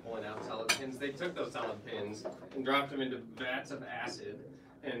reactor and pulling out solid pins, they took those solid pins and dropped them into vats of acid,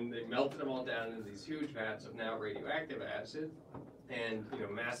 and they melted them all down into these huge vats of now radioactive acid, and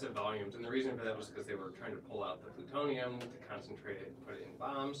massive volumes. And the reason for that was because they were trying to pull out the plutonium to concentrate it and put it in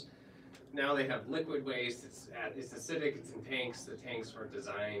bombs. Now they have liquid waste, it's acidic, it's in tanks. The tanks were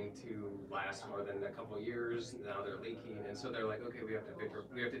designed to last more than a couple of years. Now they're leaking, and so they're like, okay, we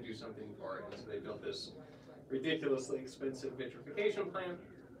have to do something for it. And so they built this ridiculously expensive vitrification plant.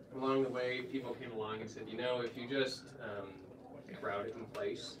 Along the way, people came along and said, if you just grout it in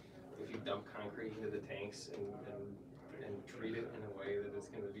place, if you dump concrete into the tanks and treat it in a way that it's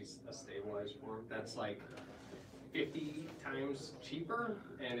going to be a stabilized form, that's like 50 times cheaper,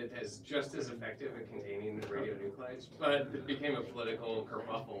 and it is just as effective at containing the radionuclides. But it became a political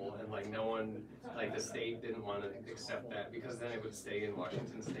kerfuffle, and no one, the state didn't want to accept that, because then it would stay in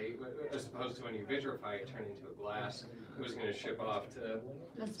Washington State, as opposed to when you vitrify it, turn into a glass, it was going to ship off to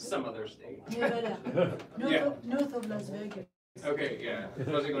some other state. Nevada, Yeah. north of Las Vegas. Okay, yeah.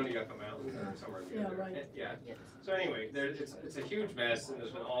 Was it going to Yucca Mountain or somewhere near Yeah, there? right. Yeah. So anyway, it's a huge mess, and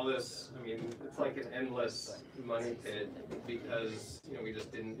there's been all this. I mean, it's like an endless money pit, because we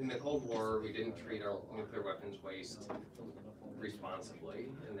just didn't, in the Cold War, we didn't treat our nuclear weapons waste responsibly,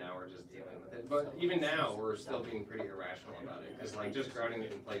 and now we're just dealing with it. But even now, we're still being pretty irrational about it, because just grouting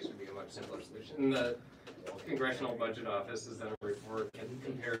it in place would be a much simpler solution. And the Congressional Budget Office has done a report that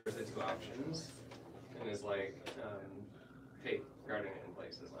compares the two options, and is like, hey, grouting it in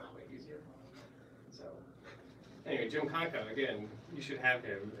place is way easier. So, anyway, Jim Conco, again, you should have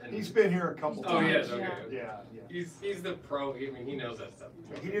him. And He's been here a couple times. Oh, yes, okay. Yeah. He's the pro. I mean, he knows that stuff.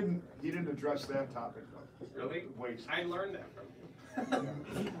 He didn't address that topic though. Really? Waste. I learned that from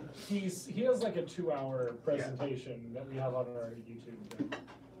him. He has like a 2-hour presentation that we have on our YouTube.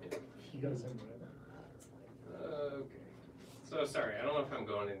 He goes into it. Okay. So sorry, I don't know if I'm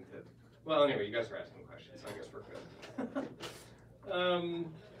going into. Well, anyway, you guys are asking questions, so I guess we're good.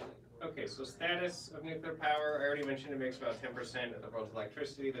 Okay, so status of nuclear power. I already mentioned it makes about 10% of the world's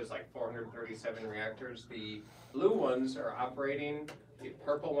electricity. There's like 437 reactors. The blue ones are operating. The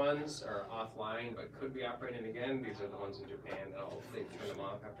purple ones are offline, but could be operating again. These are the ones in Japan that they turned them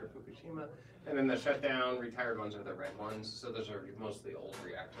off after Fukushima. And then the shutdown, retired ones are the red ones. So those are mostly old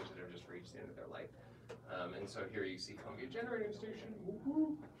reactors that have just reached the end of their life. And so here you see Columbia Generating Station,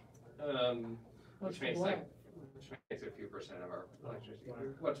 which makes a few percent of our electricity.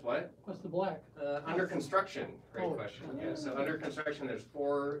 What's what? What's the black? Under construction. Great question. Yeah. So under construction, there's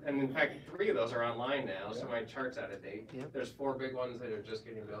 4, and in fact 3 of those are online now. So my chart's out of date. There's 4 big ones that are just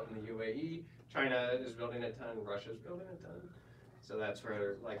getting built in the UAE. China is building a ton. Russia's building a ton. So that's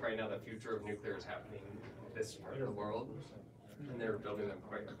where, right now, the future of nuclear is happening in this part of the world, and they're building them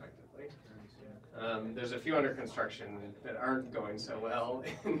quite effectively. There's a few under construction that aren't going so well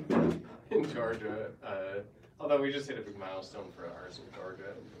in Georgia, although we just hit a big milestone for ours in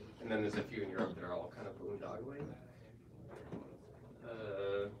Georgia, and then there's a few in Europe that are all kind of boondoggly.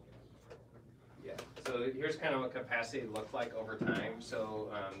 Yeah, so here's kind of what capacity looked like over time.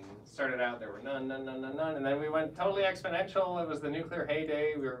 So started out, there were none, and then we went totally exponential. It was the nuclear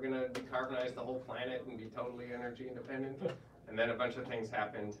heyday. We were going to decarbonize the whole planet and be totally energy independent. And then a bunch of things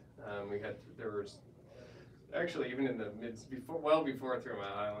happened. There was actually, even in the well before 3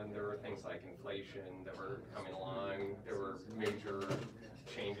 Mile Island, there were things like inflation that were coming along. There were major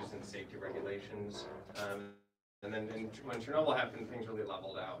changes in safety regulations. And then when Chernobyl happened, things really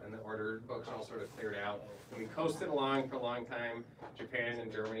leveled out, and the order books all sort of cleared out. And we coasted along for a long time. Japan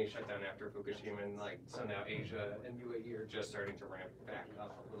and Germany shut down after Fukushima, and so now Asia and UAE are just starting to ramp back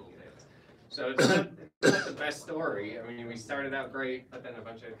up a little bit. So it's not the best story. I mean, we started out great, but then a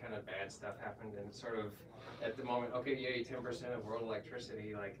bunch of kind of bad stuff happened, and sort of at the moment, okay, yay, 10% of world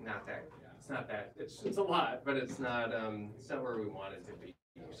electricity, not that. It's not that. It's a lot, but it's not where we want it to be,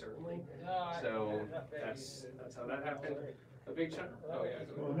 certainly. So that's how that happened. A big chunk. Oh yeah.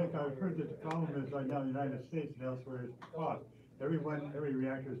 Well, Nick, I've heard that the problem is right now in the United States and elsewhere is cost. Every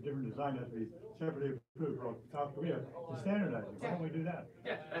reactor is different design, has to be separately approved. For South Korea, to standardizing. Why don't we do that?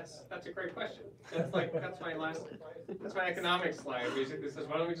 Yeah, that's a great question. That's my economics slide. Basically says,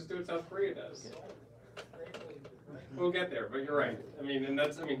 why don't we just do what South Korea does? We'll get there, but you're right. I mean,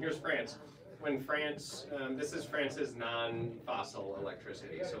 here's France. when France, this is France's non-fossil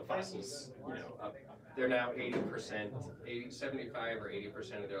electricity, so fossils, they're now 80%, 75 or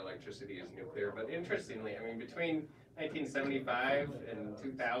 80% of their electricity is nuclear. But interestingly, I mean, between 1975 and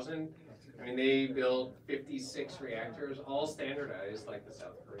 2000, I mean, they built 56 reactors, all standardized like the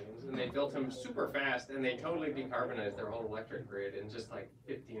South Koreans, and they built them super fast, and they totally decarbonized their whole electric grid in just like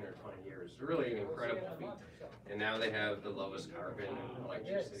 15 or 20 years. Really an incredible feat. And now they have the lowest carbon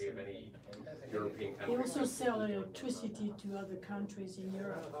electricity of any European country. They also sell electricity to other countries in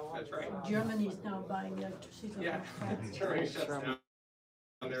Europe. That's right. Germany is now buying electricity from France. Germany shuts down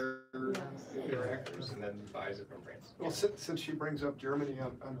their reactors and then buys it from France. Well, since she brings up Germany,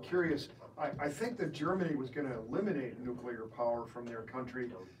 I'm curious. I think that Germany was going to eliminate nuclear power from their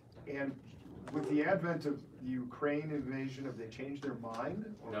country, and with the advent of the Ukraine invasion, have they changed their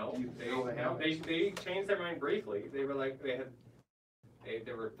mind? No, they changed their mind briefly. They were like,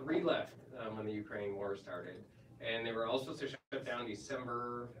 there were 3 left when the Ukraine war started, and they were all supposed to shut down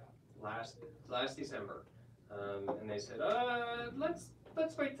last December, and they said, let's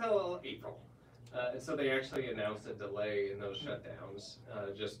wait till April. And so they actually announced a delay in those shutdowns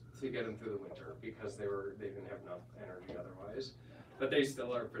just to get them through the winter because they didn't have enough energy otherwise. But they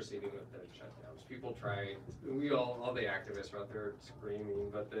still are proceeding with the shutdowns. People try. All the activists are out there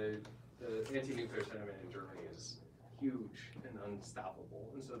screaming, but the anti-nuclear sentiment in Germany is huge and unstoppable,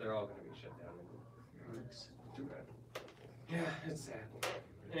 and so they're all going to be shut down in weeks. Too bad. Yeah, it's sad.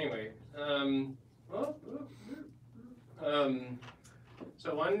 Anyway,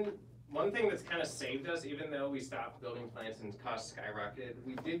 so one thing that's kind of saved us, even though we stopped building plants and costs skyrocketed,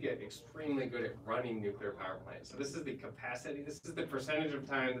 we did get extremely good at running nuclear power plants. So this is the capacity, this is the percentage of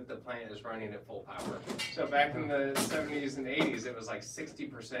time that the plant is running at full power. So back in the 70s and 80s, it was like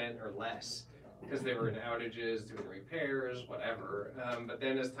 60% or less because they were in outages, doing repairs, whatever. But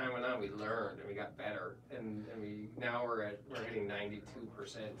then as time went on, we learned and we got better, and now we're hitting 92%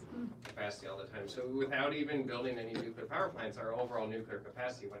 capacity all the time. So without even building any nuclear power plants, our overall nuclear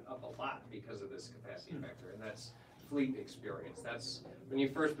capacity went up a lot because of this capacity factor, and that's fleet experience. That's when you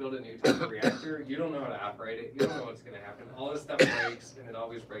first build a new type of reactor, you don't know how to operate it, you don't know what's going to happen. All this stuff breaks, and it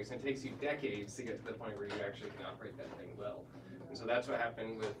always breaks, and it takes you decades to get to the point where you actually can operate that thing well. And so that's what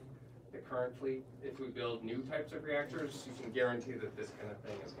happened with the current fleet. If we build new types of reactors, you can guarantee that this kind of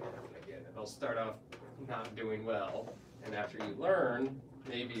thing is going to happen again. They'll start off not doing well, and after you learn,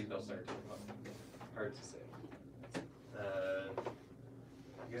 maybe they'll start doing well. Hard to say.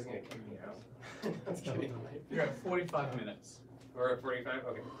 You guys gonna kick me out? I'm kidding. You're at 45 minutes. We're at 45?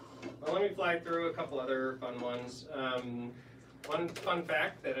 Okay. Well, let me fly through a couple other fun ones. One fun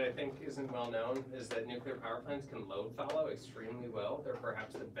fact that I think isn't well known is that nuclear power plants can load follow extremely well. They're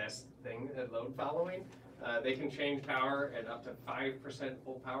perhaps the best thing at load following. They can change power at up to 5%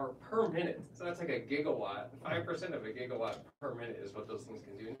 full power per minute. So that's like a gigawatt. 5% of a gigawatt per minute is what those things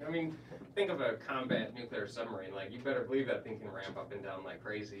can do. I mean, think of a combat nuclear submarine. Like, you better believe that thing can ramp up and down like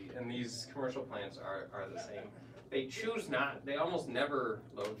crazy. And these commercial plants are the same. They choose not, they almost never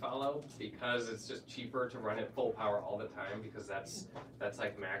load follow because it's just cheaper to run at full power all the time, because that's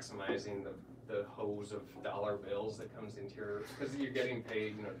like maximizing the hose of dollar bills that comes into your, because you're getting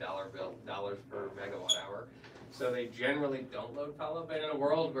paid, dollars per megawatt hour. So they generally don't load follow, but in a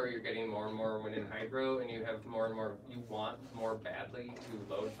world where you're getting more and more wind and hydro, and you have more and more, you want more badly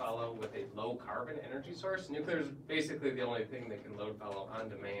to load follow with a low carbon energy source, nuclear is basically the only thing that can load follow on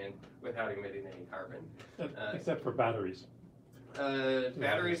demand without emitting any carbon. Except for batteries.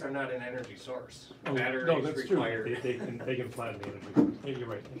 Batteries are not an energy source. Batteries no, that's require... true. They can flatten the energy source. Yeah, you're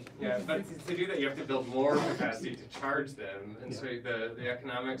right. Yeah, but to do that, you have to build more capacity to charge them, and so the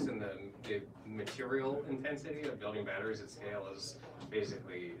economics and the material intensity of building batteries at scale is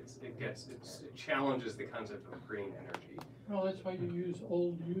basically it challenges the concept of green energy. Well, that's why you use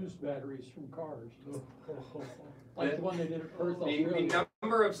old used batteries from cars. Like the one they did at Perth, Australia. The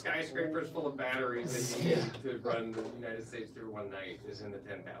number of skyscrapers full of batteries that you need to run the United States through one night is in the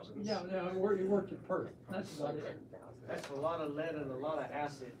 10,000s. Yeah, it worked at Perth. That's about it. That's a lot of lead and a lot of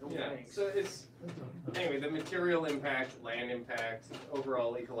acid. So it's, anyway, the material impact, land impact,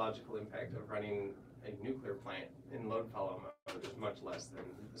 overall ecological impact of running a nuclear plant in load follow mode is much less than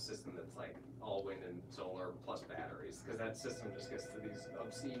the system that's like all wind and solar plus batteries, because that system just gets to these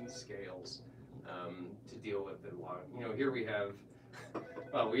obscene scales to deal with the long, here we have,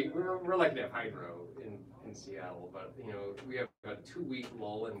 well, we're lucky to have hydro in Seattle, but we have a 2-week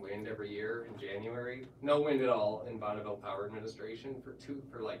lull in wind every year in January. No wind at all in Bonneville Power Administration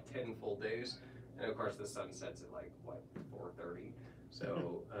for like 10 full days, and of course the sun sets at like 4:30.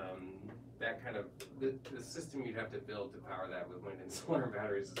 So that kind of, the system you'd have to build to power that with wind and solar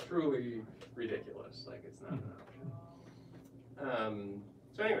batteries is truly ridiculous. Like, it's not an option.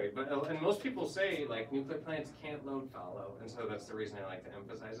 So anyway, and most people say like nuclear plants can't load follow, and so that's the reason I like to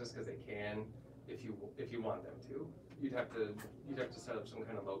emphasize this, because they can, if you want them to. You'd have to set up some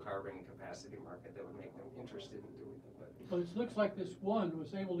kind of low carbon capacity market that would make them interested in doing it. But it looks like this one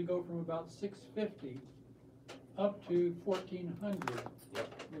was able to go from about 650 up to 1400.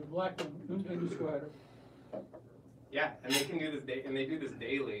 Yep. The black one in the sweater. Yeah, and they can do this and they do this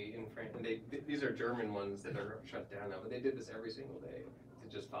daily in France. And these are German ones that are shut down now, but they did this every single day to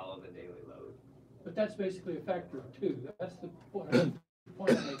just follow the daily load. But that's basically a factor of 2. That's the point I'm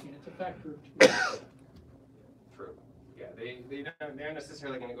making. It's a factor of 2. True. Yeah, they're not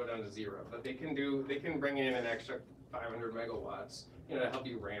necessarily going to go down to 0, but they can bring in an extra 500 megawatts, to help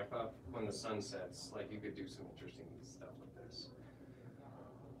you ramp up when the sun sets. Like, you could do some interesting stuff with this.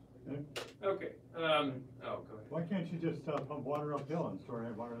 Okay. Go ahead. Why can't you just pump water uphill and store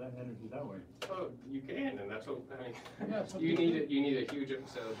water that energy that way? Oh, you can, and that's what I mean. Yeah, you need a huge,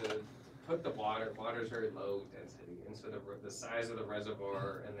 put the water's very low density, and so the size of the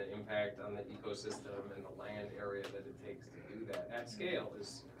reservoir and the impact on the ecosystem and the land area that it takes to do that at scale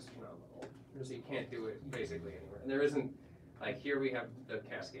is astronomical. So you can't do it basically anywhere. And there isn't, like, here we have the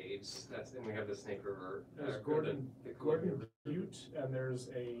Cascades, and we have the Snake River. There's Gordon Butte, and there's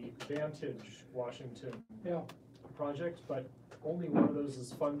a Vantage Washington project, but only one of those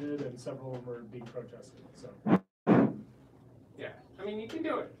is funded, and several of them are being protested. So. Yeah, I mean, you can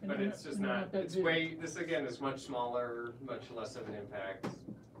do it, but it's just not. This again is much smaller, much less of an impact,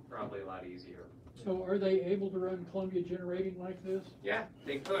 probably a lot easier. So are they able to run Columbia generating like this? Yeah,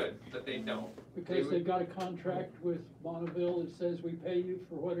 they could, but they don't. Because they've got a contract with Bonneville that says we pay you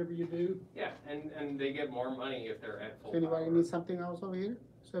for whatever you do? Yeah, and they get more money if they're at full Anybody power. need something else over here?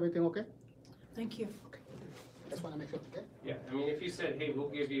 Is everything okay? Thank you. Just want to make sure, okay? Yeah, I mean, if you said, hey, we'll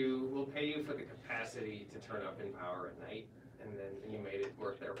pay you for the capacity to turn up in power at night, and then you made it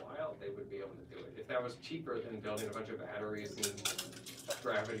worth their while, they would be able to do it. If that was cheaper than building a bunch of batteries and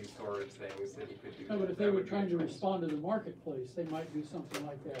gravity storage things, that you could do. No, but if they were trying to respond to the marketplace, they might do something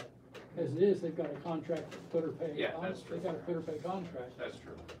like that. As it is, they've got a contract, put or pay. Yeah, that's true. They've got a put or pay contract. That's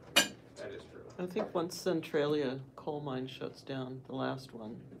true. That is true. I think once Centralia coal mine shuts down, the last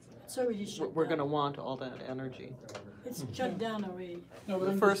one, It's already shut we're down. gonna want all that energy. It's shut down already. No, but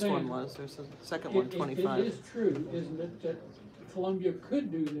The I'm first just one saying, was, there's a second one, It 25. is true, isn't it, that Columbia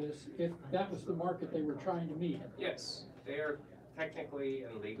could do this if that was the market they were trying to meet? Yes, they are technically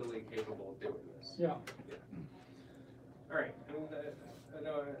and legally capable of doing this. Yeah. All right, and I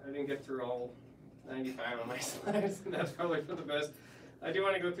know I didn't get through all 95 on my slides, and that's probably for the best. I do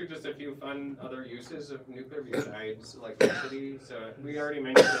want to go through just a few fun other uses of nuclear besides electricity. So we already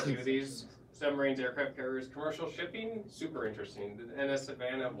mentioned a few of these. Submarines, aircraft carriers, commercial shipping, super interesting. The NS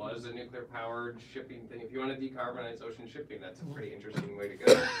Savannah was a nuclear-powered shipping thing. If you want to decarbonize ocean shipping, that's a pretty interesting way to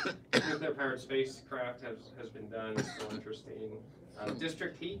go. Nuclear-powered spacecraft has been done, so interesting.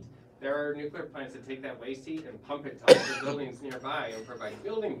 District heat, there are nuclear plants that take that waste heat and pump it to all the buildings nearby and provide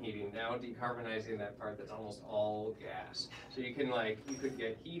building heating, now decarbonizing that part that's almost all gas. So you could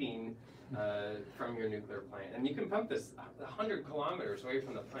get heating from your nuclear plant. And you can pump this 100 kilometers away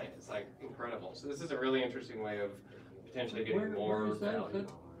from the plant. It's like incredible. So this is a really interesting way of potentially getting more value.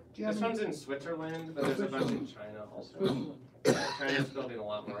 This one's in Switzerland, but there's a bunch in China also. China's building a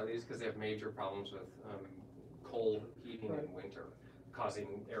lot more of these because they have major problems with coal heating in winter,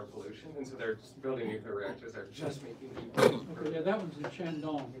 causing air pollution. And so they're building nuclear reactors. They're just making heat. Okay, yeah, that one's in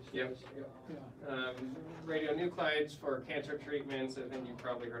Shandong. Yep. Yeah. Radionuclides for cancer treatments. I think you've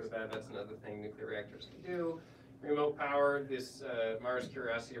probably heard of that. That's another thing nuclear reactors can do. Remote power. This Mars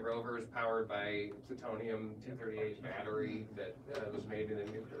Curiosity rover is powered by plutonium-238 battery that was made in a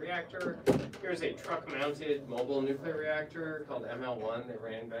nuclear reactor. Here's a truck-mounted mobile nuclear reactor called ML1 that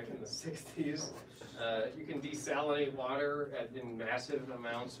ran back in the 60s. You can desalinate water in massive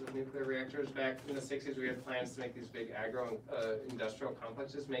amounts with nuclear reactors. Back in the 60s, we had plans to make these big agro-industrial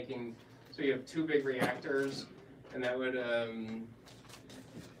complexes, so you have 2 big reactors, and that would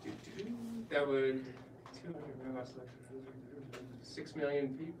 6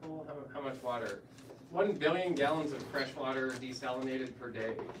 million people. How much water? 1 billion gallons of fresh water desalinated per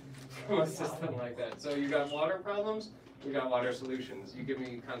day from a system like that. So you got water problems, you got water solutions. You give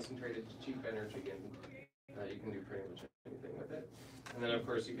me concentrated, cheap energy, and you can do pretty much anything with it. And then, of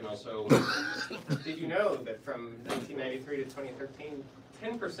course, you can also. Did you know that from 1993 to 2013,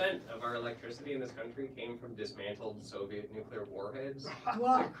 10% of our electricity in this country came from dismantled Soviet nuclear warheads.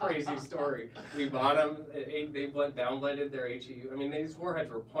 Wow. It's a crazy story. We bought them, they downbladed their HEU. I mean, these warheads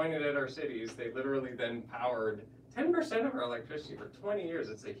were pointed at our cities. They literally then powered 10% of our electricity for 20 years.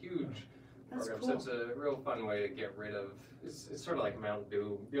 It's a huge That's program. cool. So it's a real fun way to get rid of, it's sort of like Mount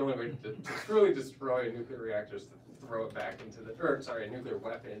Doom. The only way to truly destroy a nuclear reactor is to throw it back into the, or sorry, a nuclear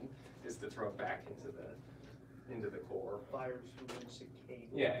weapon is to throw it back into the core. Fires from cicada.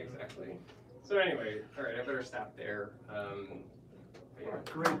 Yeah, exactly. So anyway, all right, I better stop there. Yeah,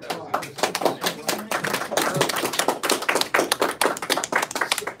 Great that was talk.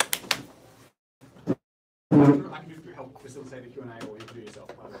 I can just help facilitate the Q&A, or you can do yourself.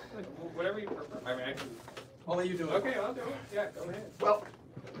 By the way. Whatever you prefer. I mean, I can. I'll let you do it. Okay, I'll do it. Yeah, go ahead. Well,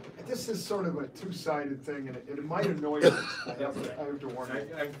 this is sort of a two-sided thing, and it might annoy you. I have to warn you.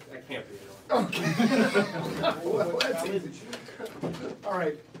 I can't be annoyed. Okay. Well, that's easy. All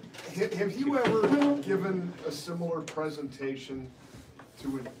right. Have you ever given a similar presentation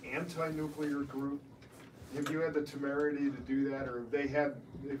to an anti-nuclear group? Have you had the temerity to do that, or have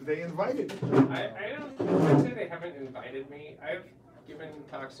they invited you? I don't say they haven't invited me. I've given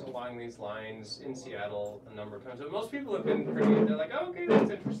talks along these lines in Seattle a number of times. But most people have been they're like, oh, okay, that's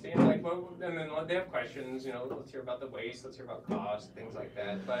interesting. Like, well, and then they have questions, you know, let's hear about the waste, let's hear about cost, things like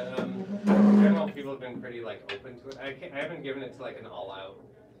that. But in general, people have been pretty like open to it. I haven't given it to like an all-out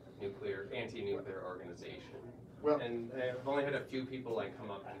anti-nuclear organization. Well, and I've only had a few people like come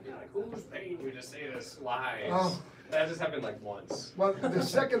up and be like, who's paying you to say this lies? Oh. That just happened like once. Well, the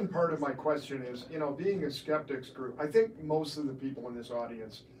second part of my question is, you know, being a skeptics group, I think most of the people in this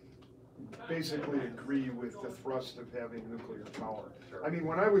audience basically agree with the thrust of having nuclear power. Sure. I mean,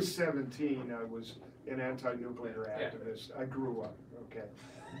 when I was 17, I was an anti-nuclear activist. I grew up, okay.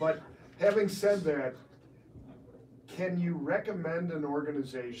 But having said that, can you recommend an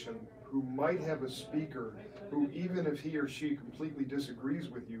organization who might have a speaker who, even if he or she completely disagrees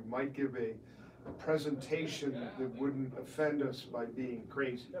with you, might give a presentation that wouldn't offend us by being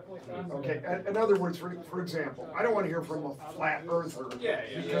crazy? Okay, in other words, for example, I don't want to hear from a flat earther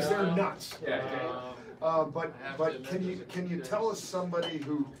because they're nuts. Okay? But can you tell us somebody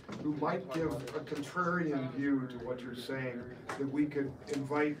who might give a contrarian view to what you're saying that we could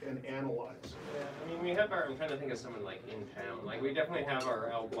invite and analyze? Yeah, I mean, we have I'm trying to think of someone like in town. Like, we definitely have our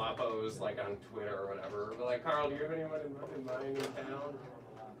El Guapos like on Twitter or whatever. But like, Carl, do you have anyone in mind in town?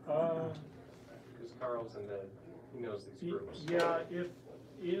 Because Carl's he knows these groups. Yeah, if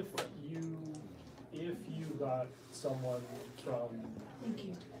you got someone from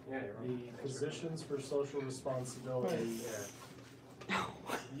the Positions for Social Responsibility,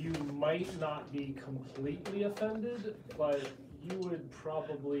 you might not be completely offended, but you would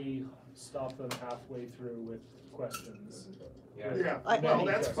probably stop them halfway through with questions.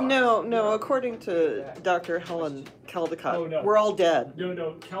 That's fine. No, according to Dr. Helen Caldecott, Oh, no. we're all dead.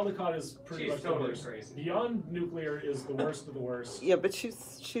 No, Caldecott is pretty She's much totally the worst. crazy. Beyond Nuclear is the worst of the worst. Yeah, but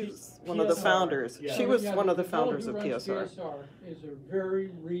she's one of the PSR, founders. yeah. She was Yeah, one of the the fellow founders who of runs PSR. PSR is a very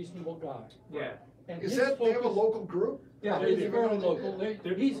reasonable guy. Yeah. And Is his that, they have a focus- local group? Yeah, They it's do. very local.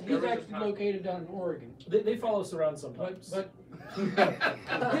 He's They're actually located down in Oregon. They follow us around But, sometimes. but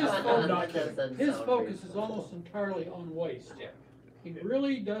Not kidding. his focus is almost entirely on waste. Yeah. He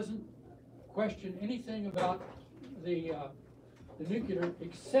really doesn't question anything about the nuclear,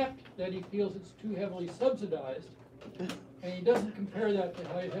 except that he feels it's too heavily subsidized. And he doesn't compare that to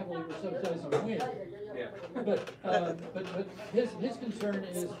how heavily we're subsidizing wind. Yeah. But his concern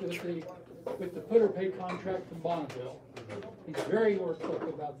is with the put or pay contract from Bonneville. He's very workbook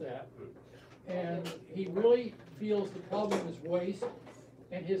about that. And he really feels the problem is waste,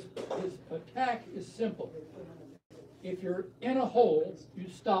 and his attack is simple. If you're in a hole, you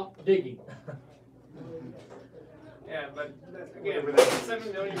stop digging. Yeah, but again,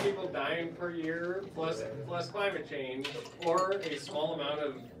 7 million people dying per year, plus climate change, or a small amount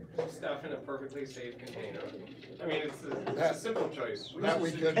of stuff in a perfectly safe container. I mean, it's a simple choice. That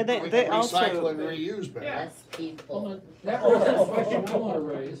we could, And they could also- recycle and reuse better. Yeah. Less people. Well, that raises a question I want to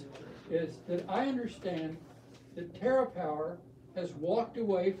raise, is that I understand that TerraPower has walked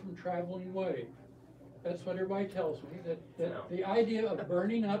away from traveling wave. That's what everybody tells me, that the idea of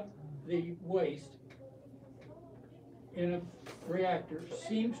burning up the waste in a reactor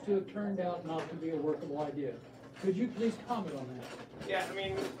seems to have turned out not to be a workable idea. Could you please comment on that? Yeah, I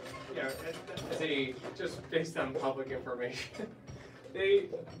mean, just based on public information, the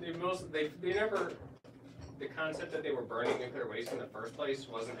concept that they were burning nuclear waste in the first place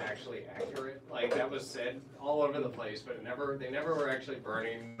wasn't actually accurate. Like, that was said all over the place, but they never were actually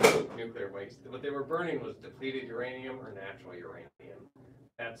burning nuclear waste. What they were burning was depleted uranium or natural uranium.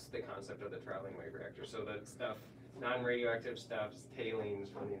 That's the concept of the traveling wave reactor. So that stuff, non-radioactive stuff, tailings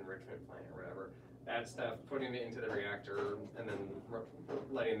from the enrichment plant or whatever, that stuff, putting it into the reactor and then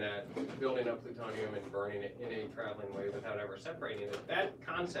letting that, building up plutonium and burning it in a traveling wave without ever separating it. That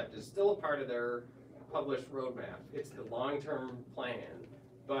concept is still a part of their published roadmap. It's the long-term plan,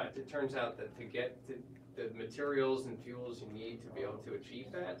 but it turns out that to get to the materials and fuels you need to be able to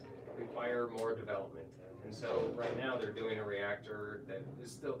achieve that require more development. And so right now they're doing a reactor that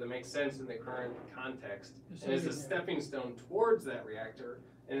is still, that makes sense in the current context and is a stepping stone towards that reactor,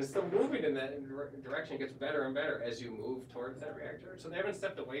 and it's still moving in that direction. It gets better and better as you move towards that reactor. So they haven't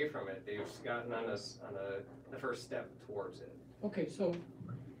stepped away from it. They've gotten on the first step towards it. Okay, so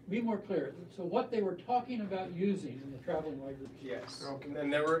be more clear. So what they were talking about using in the traveling wave. Yes.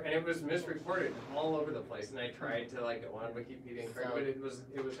 And it was misreported all over the place. And I tried to go on Wikipedia and correct, but it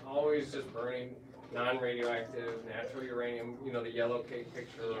was always just burning non-radioactive natural uranium, the yellow cake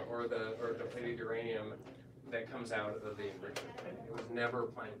picture or depleted uranium that comes out of the enrichment plant. It was never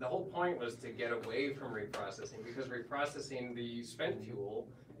planned. The whole point was to get away from reprocessing, because reprocessing the spent fuel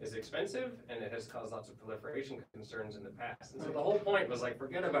is expensive and it has caused lots of proliferation concerns in the past. And so the whole point was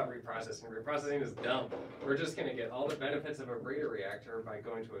forget about reprocessing. Reprocessing is dumb. We're just going to get all the benefits of a breeder reactor by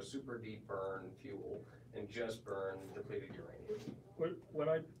going to a super deep burn fuel and just burn depleted uranium. When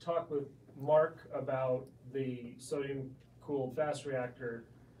I talk with Mark about the sodium-cooled fast reactor,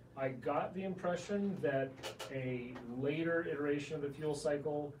 I got the impression that a later iteration of the fuel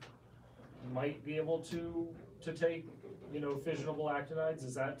cycle might be able to take fissionable actinides.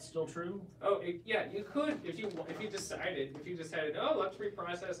 Is that still true? Oh, yeah, you could if you decided, oh, let's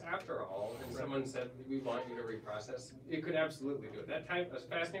reprocess after all, and someone said we want you to reprocess, you could absolutely do it. That type of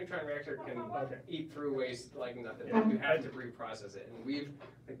fast neutron reactor can eat through waste like nothing. You have to reprocess it, and we've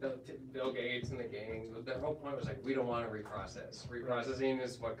Bill Gates and the gang. The whole point was we don't want to reprocess. Reprocessing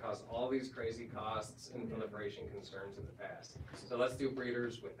is what caused all these crazy costs and proliferation concerns in the past. So let's do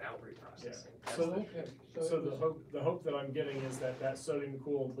breeders without reprocessing. Yeah. So the hope that I'm getting is that sodium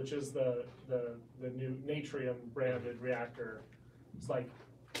cooled, which is the new Natrium branded reactor, it's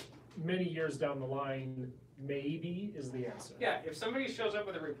many years down the line, maybe is the answer. Yeah, if somebody shows up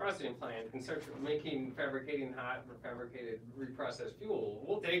with a reprocessing plant and starts fabricating hot or fabricated reprocessed fuel,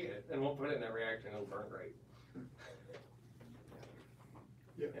 we'll take it and we'll put it in that reactor and it'll burn great.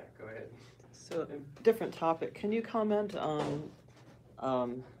 Yeah, go ahead. So, different topic. Can you comment on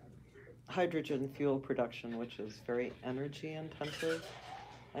hydrogen fuel production, which is very energy intensive,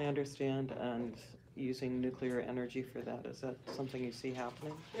 I understand, and using nuclear energy for that? Is that something you see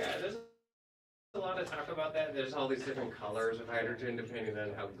happening? Yeah, there's a lot of talk about that. There's all these different colors of hydrogen depending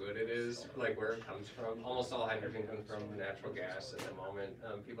on how good it is, where it comes from. Almost all hydrogen comes from natural gas at the moment.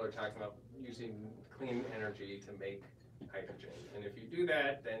 People are talking about using clean energy to make hydrogen. And if you do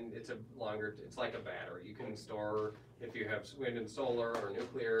that, then it's like a battery. You can store, if you have wind and solar or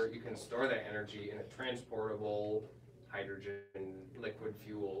nuclear, you can store that energy in a transportable hydrogen liquid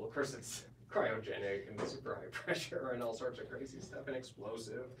fuel. Of course, it's cryogenic and super high pressure and all sorts of crazy stuff and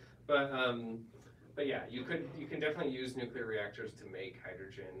explosive. But yeah, you can definitely use nuclear reactors to make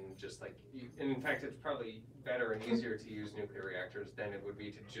hydrogen. And in fact, it's probably better and easier to use nuclear reactors than it would be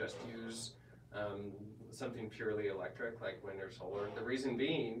to just use something purely electric, like wind or solar. The reason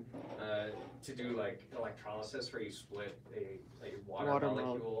being, to do electrolysis where you split a water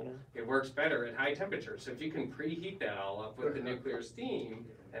molecule, it works better at high temperatures. So if you can preheat that all up with the nuclear steam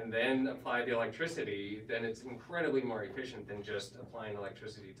and then apply the electricity, then it's incredibly more efficient than just applying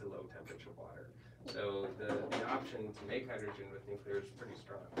electricity to low temperature water. So the option to make hydrogen with nuclear is pretty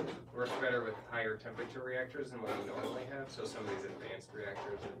strong. It works better with higher temperature reactors than what we normally have. So some of these advanced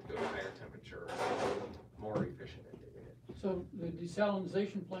reactors that go to higher temperature are more efficient at doing it. So the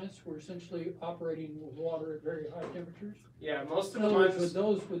desalination plants were essentially operating with water at very high temperatures? Yeah, most of the ones.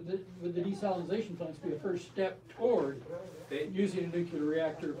 Would the desalination plants be a first step toward using a nuclear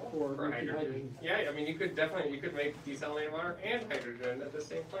reactor for hydrogen? Yeah, I mean, you could make desalinated water and hydrogen at the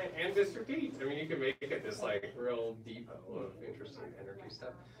same plant and district heat. I mean, you could make it this real depot of interesting energy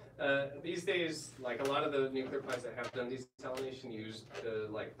stuff. These days, a lot of the nuclear plants that have done desalination use the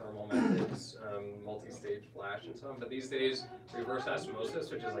thermal methods, multi-stage flash and so on. But these days, reverse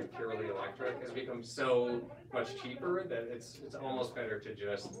osmosis, which is purely electric, has become so much cheaper that it's almost better to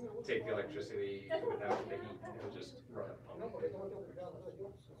just take the electricity without the heat and just run a pump.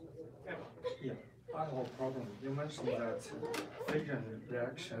 Yeah, I have a problem. You mentioned that fission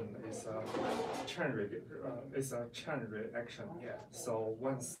reaction is a chain reaction. Yeah. So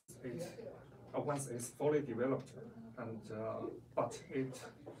once it's fully developed and but it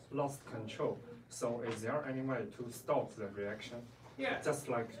lost control. So is there any way to stop the reaction? Yeah. Just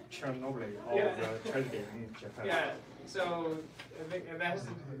like Chernobyl or Yeah. the tragedy in Japan. Yeah, so I think, and that's,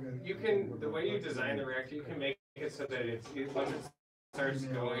 you can, the way you design the reactor, you can make it so that once it starts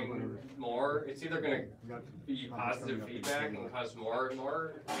going more, it's either gonna be positive feedback and cause more and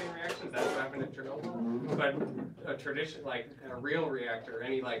more chain reactions. That's what happened at Chernobyl. But a tradition, like a real reactor,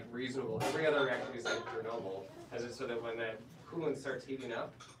 any like reasonable, every other reactor besides Chernobyl has it so that when that coolant starts heating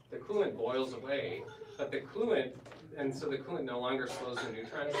up, the coolant boils away, but the coolant, and so the coolant no longer slows the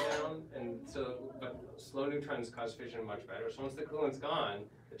neutrons down, and so, but slow neutrons cause fission much better. So once the coolant's gone,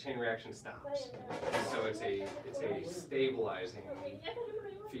 the chain reaction stops. And so it's a stabilizing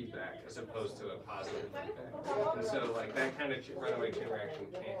feedback as opposed to a positive feedback. And so like that kind of runaway chain reaction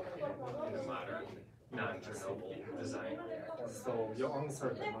can't happen in a modern non-Chernobyl design reactor. So you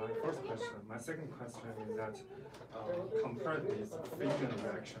answered my first question. My second question is that compared with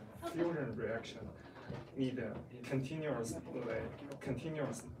fusion reaction need a continuous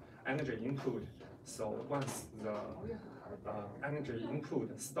energy input. So once the energy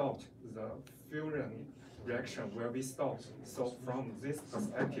input stopped, the fusion reaction will be stopped. So from this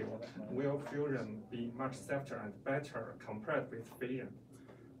perspective, will fusion be much safer and better compared with fission?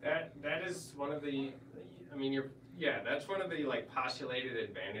 That is one of the, I mean, that's one of the like postulated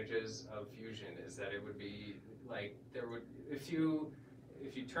advantages of fusion is that it would be like if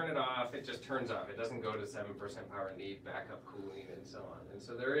you turn it off, it just turns off. It doesn't go to 7% power, need backup cooling and so on. And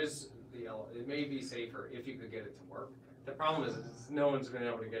so there is it may be safer if you could get it to work. The problem is no one's been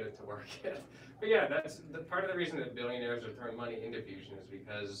able to get it to work yet. But yeah, that's the part of the reason that billionaires are throwing money into fusion is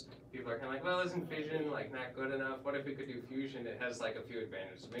because people are kind of like, well, isn't fission like not good enough? What if we could do fusion? It has like a few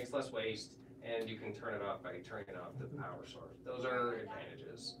advantages. It makes less waste, and you can turn it off by turning off the power source. Those are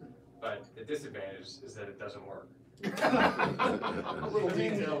advantages. But the disadvantage is that it doesn't work. A little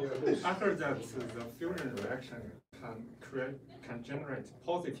detail. After that, the fusion reaction can generate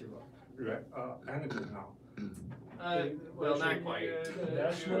positive energy now. Well, not quite.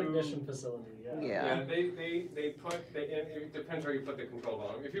 National Ignition Facility, Yeah, they put, it depends where you put the control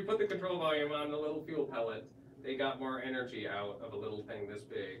volume. If you put the control volume on the little fuel pellet, they got more energy out of a little thing this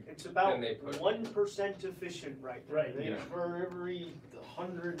big. It's about than they put. 1% efficient right now. Right, yeah. For every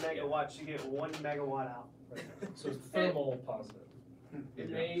 100 megawatts, you get 1 megawatt out. So it's thermal positive. It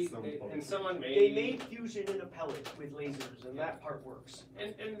may, and someone may. They made fusion in a pellet with lasers, and that part works.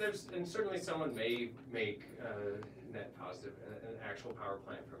 And certainly someone may make net positive an actual power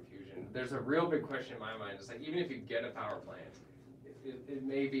plant from fusion. There's a real big question in my mind. It's like even if you get a power plant, it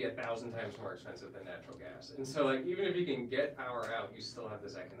may be 1,000 times more expensive than natural gas. And so like even if you can get power out, you still have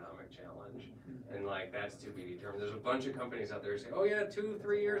this economic challenge. And like that's to be determined. There's a bunch of companies out there saying, oh yeah,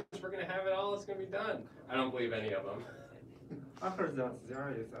 2-3 years, we're gonna have it all, it's gonna be done. I don't believe any of them. I heard that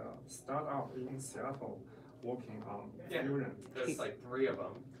there is a startup in Seattle working on fusion. There's like 3 of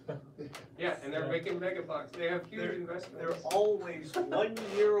them. Yeah, and they're making megabucks. They have huge investments. They're always 1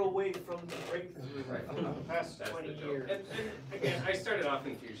 year away from the breakthrough Right. from the past That's 20 the joke. years. And again, I started off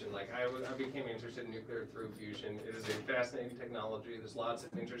in fusion. Like I became interested in nuclear through fusion. It is a fascinating technology. There's lots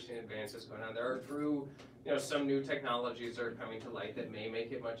of interesting advances going on. There are some new technologies that are coming to light that may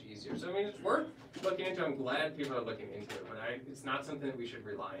make it much easier. So I mean, it's worth looking into. I'm glad people are looking into it, but it's not something that we should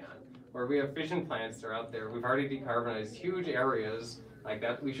rely on. Where we have fission plants that are out there. We've already decarbonized huge areas like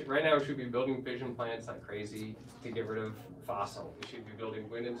that. Right now we should be building fission plants like crazy to get rid of fossil. We should be building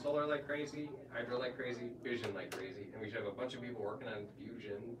wind and solar like crazy, hydro like crazy, fission like crazy, and we should have a bunch of people working on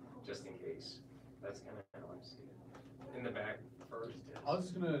fusion just in case. That's kind of how I see it. In the back first. Yes. I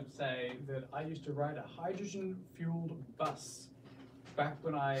was going to say that I used to ride a hydrogen-fueled bus back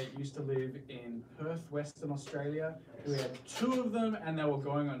when I used to live in Perth, Western Australia. We had 2 of them, and they were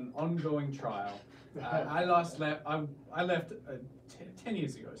going on an ongoing trial. I left 10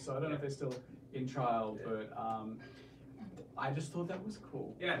 years ago, so I don't know if they're still in trial, but I just thought that was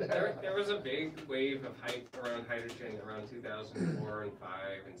cool. Yeah, there was a big wave of hype around hydrogen around 2004 and 5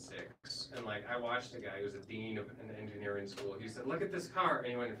 and 6. And like I watched a guy who was a dean of an engineering school. He said, look at this car. And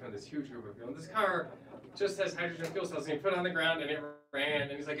he went in front of this huge group of people. This car just has hydrogen fuel cells. And he put it on the ground and it ran.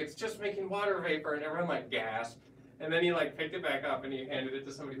 And he's like, it's just making water vapor. And everyone like gasped. And then he like picked it back up and he handed it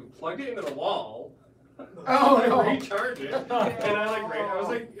to somebody who plugged it into the wall. Oh, no. Recharge it. And I was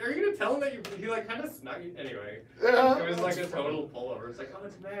like, are you gonna tell him that he like kind of snuck it? Anyway, it was like a total pullover. It's like, oh,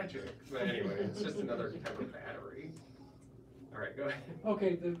 it's magic. But anyway, it's just another type of battery. All right, go ahead.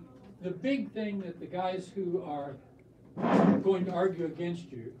 Okay, the big thing that the guys who are going to argue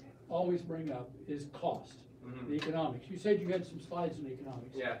against you always bring up is cost, the economics. You said you had some slides in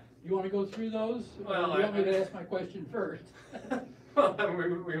economics. Yeah. You want to go through those? Well, you want me to ask my question first?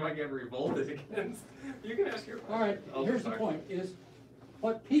 we might get revolted against. You can ask your question. All right, I'll here's the talk. point, is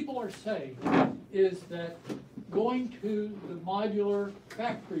what people are saying is that going to the modular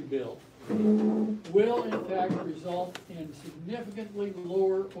factory build will in fact result in significantly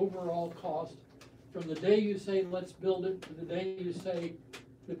lower overall cost from the day you say, let's build it, to the day you say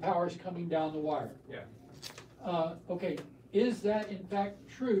the power's coming down the wire. Yeah. Okay, is that in fact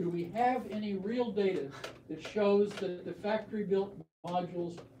true? Do we have any real data that shows that the factory-built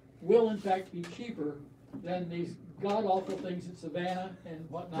modules will in fact be cheaper than these god-awful things at Savannah and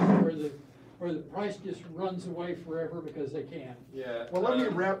whatnot, where the price just runs away forever because they can? Yeah. Well, let me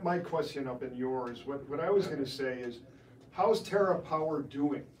wrap my question up in yours. What I was gonna say is, how's TerraPower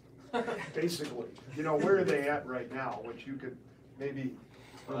doing? Basically, you know, where are they at right now, which you could maybe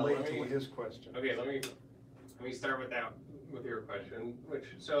relate to his question. Okay, let me start with your question,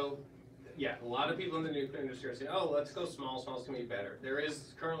 so yeah, a lot of people in the nuclear industry are saying, oh, let's go small's gonna be better. There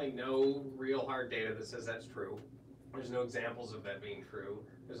is currently no real hard data that says that's true. There's no examples of that being true.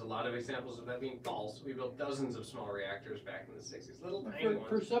 There's a lot of examples of that being false. We built dozens of small reactors back in the 60s, little tiny ones.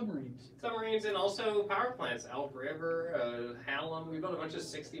 For submarines. Submarines and also power plants, Elk River, Hallam. We built a bunch of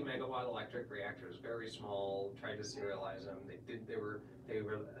 60 megawatt electric reactors, very small, tried to serialize them. They were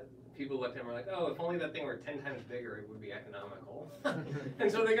people looked at them and were like, oh, if only that thing were 10 times bigger, it would be economical. And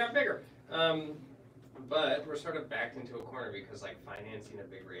so they got bigger. But we're sort of backed into a corner because like financing a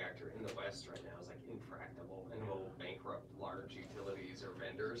big reactor in the West right now is like intractable and will bankrupt large utilities or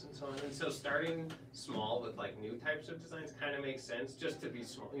vendors and so on. And so starting small with like new types of designs kind of makes sense, just to be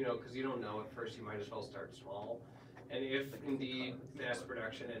small, you know, because you don't know at first, you might as well start small. And if indeed mass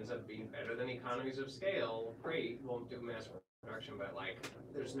production ends up being better than economies of scale, great, we'll do mass production, but like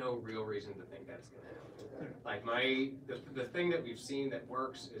there's no real reason to think that's gonna happen. Like the thing that we've seen that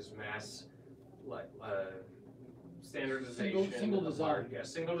works is mass standardization. Single design.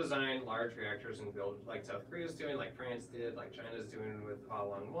 Single design, large reactors and build, like South Korea's doing, like France did, like China's doing with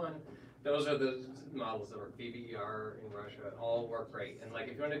Hualong 1. Those are the models that work. VVER in Russia, all work great. And like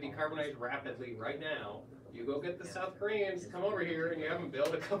if you want to decarbonize rapidly right now, you go get the South Koreans, come over here and you have them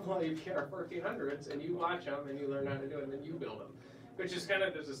build a couple of EPR 1400s and you watch them and you learn how to do it and then you build them. Which is kind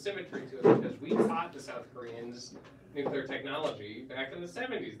of, there's a symmetry to it because we taught the South Koreans nuclear technology back in the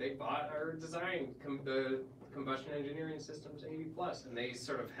 70s. They bought our design, the combustion engineering systems 80 plus, and they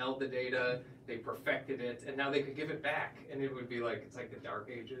sort of held the data, they perfected it, and now they could give it back, and it would be like, it's like the dark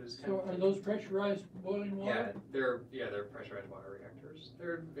ages. So are those pressurized boiling water? Yeah, they're pressurized water reactors.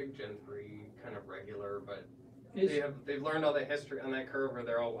 They're big Gen 3, kind of regular, but they've learned all the history on that curve where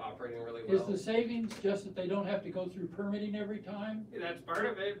they're all operating really well. Is the savings just that they don't have to go through permitting every time? Yeah, that's part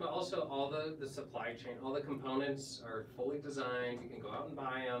of it, but also all the supply chain, all the components are fully designed. You can go out and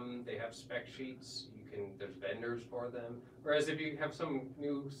buy them. They have spec sheets. There's vendors for them. Whereas if you have some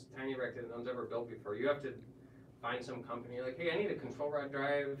new tiny reactor that no one's ever built before, you have to find some company like, hey, I need a control rod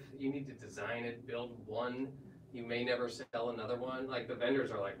drive. You need to design it, build one. You may never sell another one. Like the vendors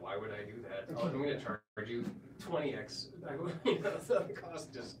are like, why would I do that? Oh, I'm going to charge you 20x. So the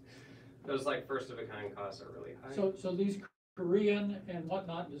cost just, those like first of a kind costs are really high. So these Korean and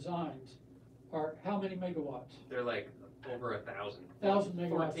whatnot designs are how many megawatts? They're like over 1,000. 1,000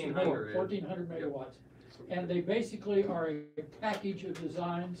 megawatts. 1,400. 1,400 megawatts. Yep. And they basically are a package of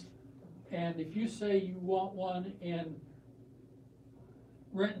designs. And if you say you want one in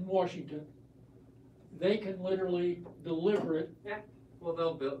Renton, Washington, they can literally deliver it. Yeah. Well,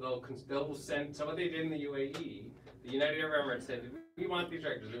 they'll send, so what they did in the UAE, the United Arab Emirates said, we want these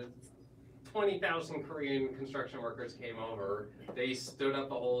reactors. 20,000 Korean construction workers came over. They stood up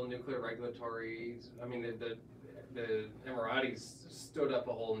a whole nuclear regulatory, the Emiratis stood up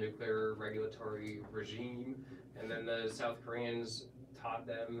a whole nuclear regulatory regime, and then the South Koreans taught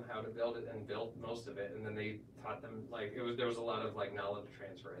them how to build it and built most of it, and then they taught them, like, there was a lot of like knowledge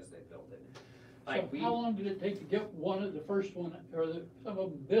transfer as they built it. Like so how long did it take to get the first one, or some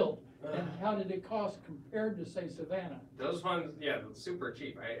of them built, and how did it cost compared to, say, Savannah? Those ones, yeah, super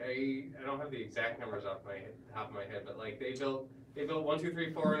cheap. I don't have the exact numbers off my top of my head, but like they built 1, 2,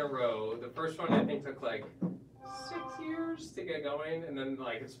 3, 4 in a row. The first one I think took like 6 years to get going, and then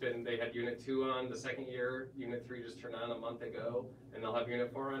like they had Unit 2 on the second year, Unit 3 just turned on a month ago, and they'll have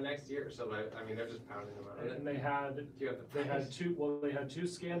Unit 4 on next year. So they're just pounding them out. And they had two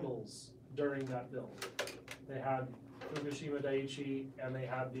scandals during that build. They had Fukushima Daiichi, and they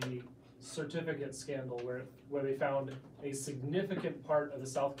had the certificate scandal where they found a significant part of the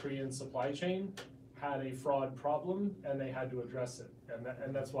South Korean supply chain had a fraud problem, and they had to address it.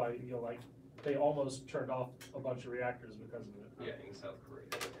 And that's why, they almost turned off a bunch of reactors because of it. Yeah, in South Korea.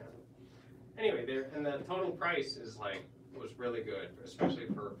 Yeah. Anyway, and the total price is like was really good, especially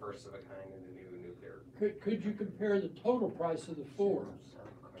for a first of a kind in a new nuclear. Could you compare the total price of the four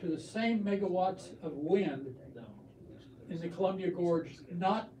to the same megawatts of wind in the Columbia Gorge,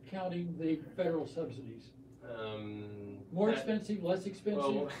 not counting the federal subsidies? More expensive, less expensive?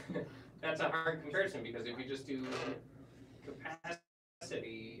 Well, that's a hard comparison because if you just do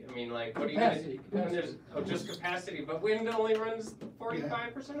capacity, I mean, like, what are you gonna do? Just capacity, but wind only runs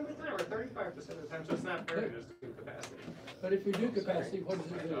 45% of the time or 35% of the time, so it's not fair to just do capacity. But if you do capacity, what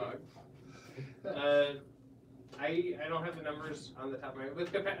does it do? I don't have the numbers on the top of my head,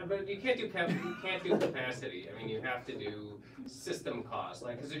 but you can't do capacity. I mean, you have to do system cost,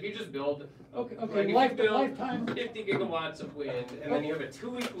 like, because if you just build, like, if you build 50 gigawatts of wind, and then you have a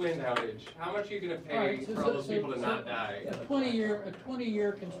 2-week wind outage, how much are you going to pay for all those people to not die? A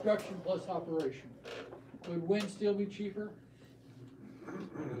 20-year construction plus operation. Would wind still be cheaper?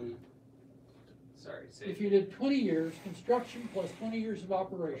 Sorry, say. If you did 20 years, construction plus 20 years of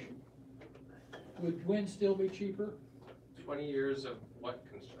operation, would wind still be cheaper? 20 years of what,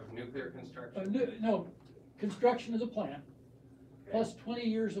 of nuclear construction? No, construction of the plant, plus 20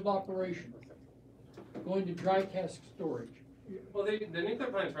 years of operation, going to dry cask storage. Well, the nuclear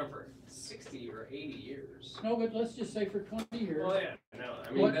plants run for 60 or 80 years. No, but let's just say for 20 years. Well, yeah, no,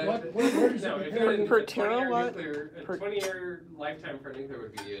 I mean, where does it compare per terawatt? A 20-year lifetime for nuclear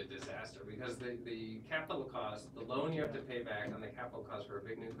would be a disaster because the capital cost, the loan you have to pay back on the capital cost for a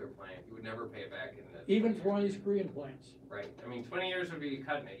big nuclear plant, you would never pay back in the even for one of these Korean plants. Right. I mean, 20 years would be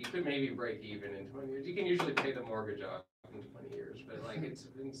cutting it. You could maybe break even in 20 years. You can usually pay the mortgage off in 20 years, but like it's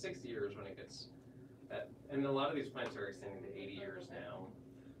in 60 years when it gets that. And a lot of these plants are extending to 80 years now.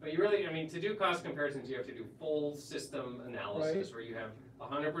 But you really, I mean, to do cost comparisons, you have to do full system analysis where you have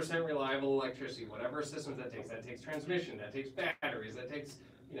 100% reliable electricity, whatever systems that takes. That takes transmission, that takes batteries, that takes,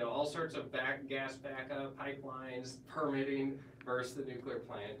 you know, all sorts of gas backup, pipelines, permitting, versus the nuclear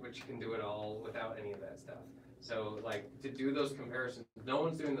plant, which can do it all without any of that stuff. So, like, to do those comparisons, no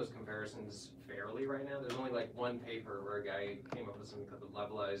one's doing those comparisons fairly right now. There's only like one paper where a guy came up with something called the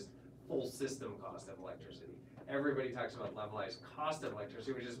levelized full system cost of electricity. Everybody talks about levelized cost of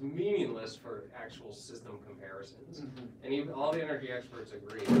electricity, which is meaningless for actual system comparisons. And even all the energy experts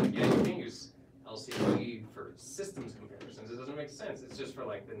agree, like, yeah, you can use LCOE for systems comparisons. It doesn't make sense. It's just for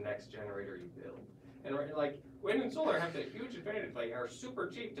like the next generator you build. And like wind and solar have the huge advantage, like are super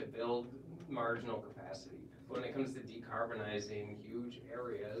cheap to build marginal capacity. But when it comes to decarbonizing huge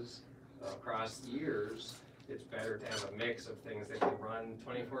areas across years, it's better to have a mix of things that can run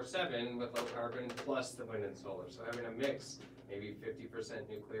 24/7 with low carbon plus the wind and solar. So having a mix, maybe 50%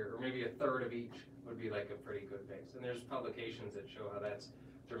 nuclear, or maybe a third of each would be like a pretty good mix. And there's publications that show how that's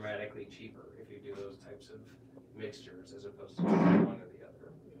dramatically cheaper if you do those types of mixtures as opposed to one or the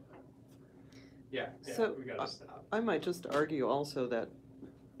other. Yeah, So we gotta stop. I might just argue also that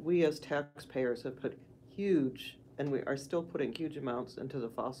we as taxpayers have put huge, and we are still putting huge amounts into the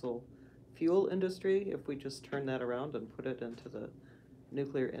fossil fuel industry. If we just turn that around and put it into the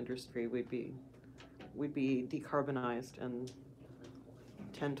nuclear industry, we'd be decarbonized in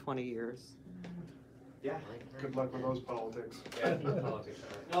 10, 20 years. Yeah. Good luck with those politics. Yeah, politics.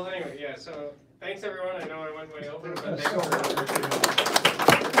 Well, anyway, yeah, so thanks everyone. I know I went way over, but thanks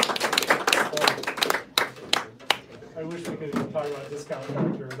I wish we could talk about discount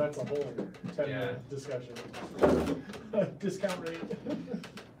factor. That's a whole 10-minute discussion. Discount rate.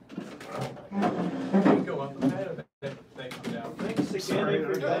 Go up ahead, they come down. Thanks again,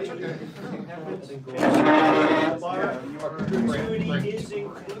 everybody. Okay. Gratuity is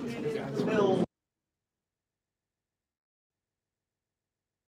included in the bill.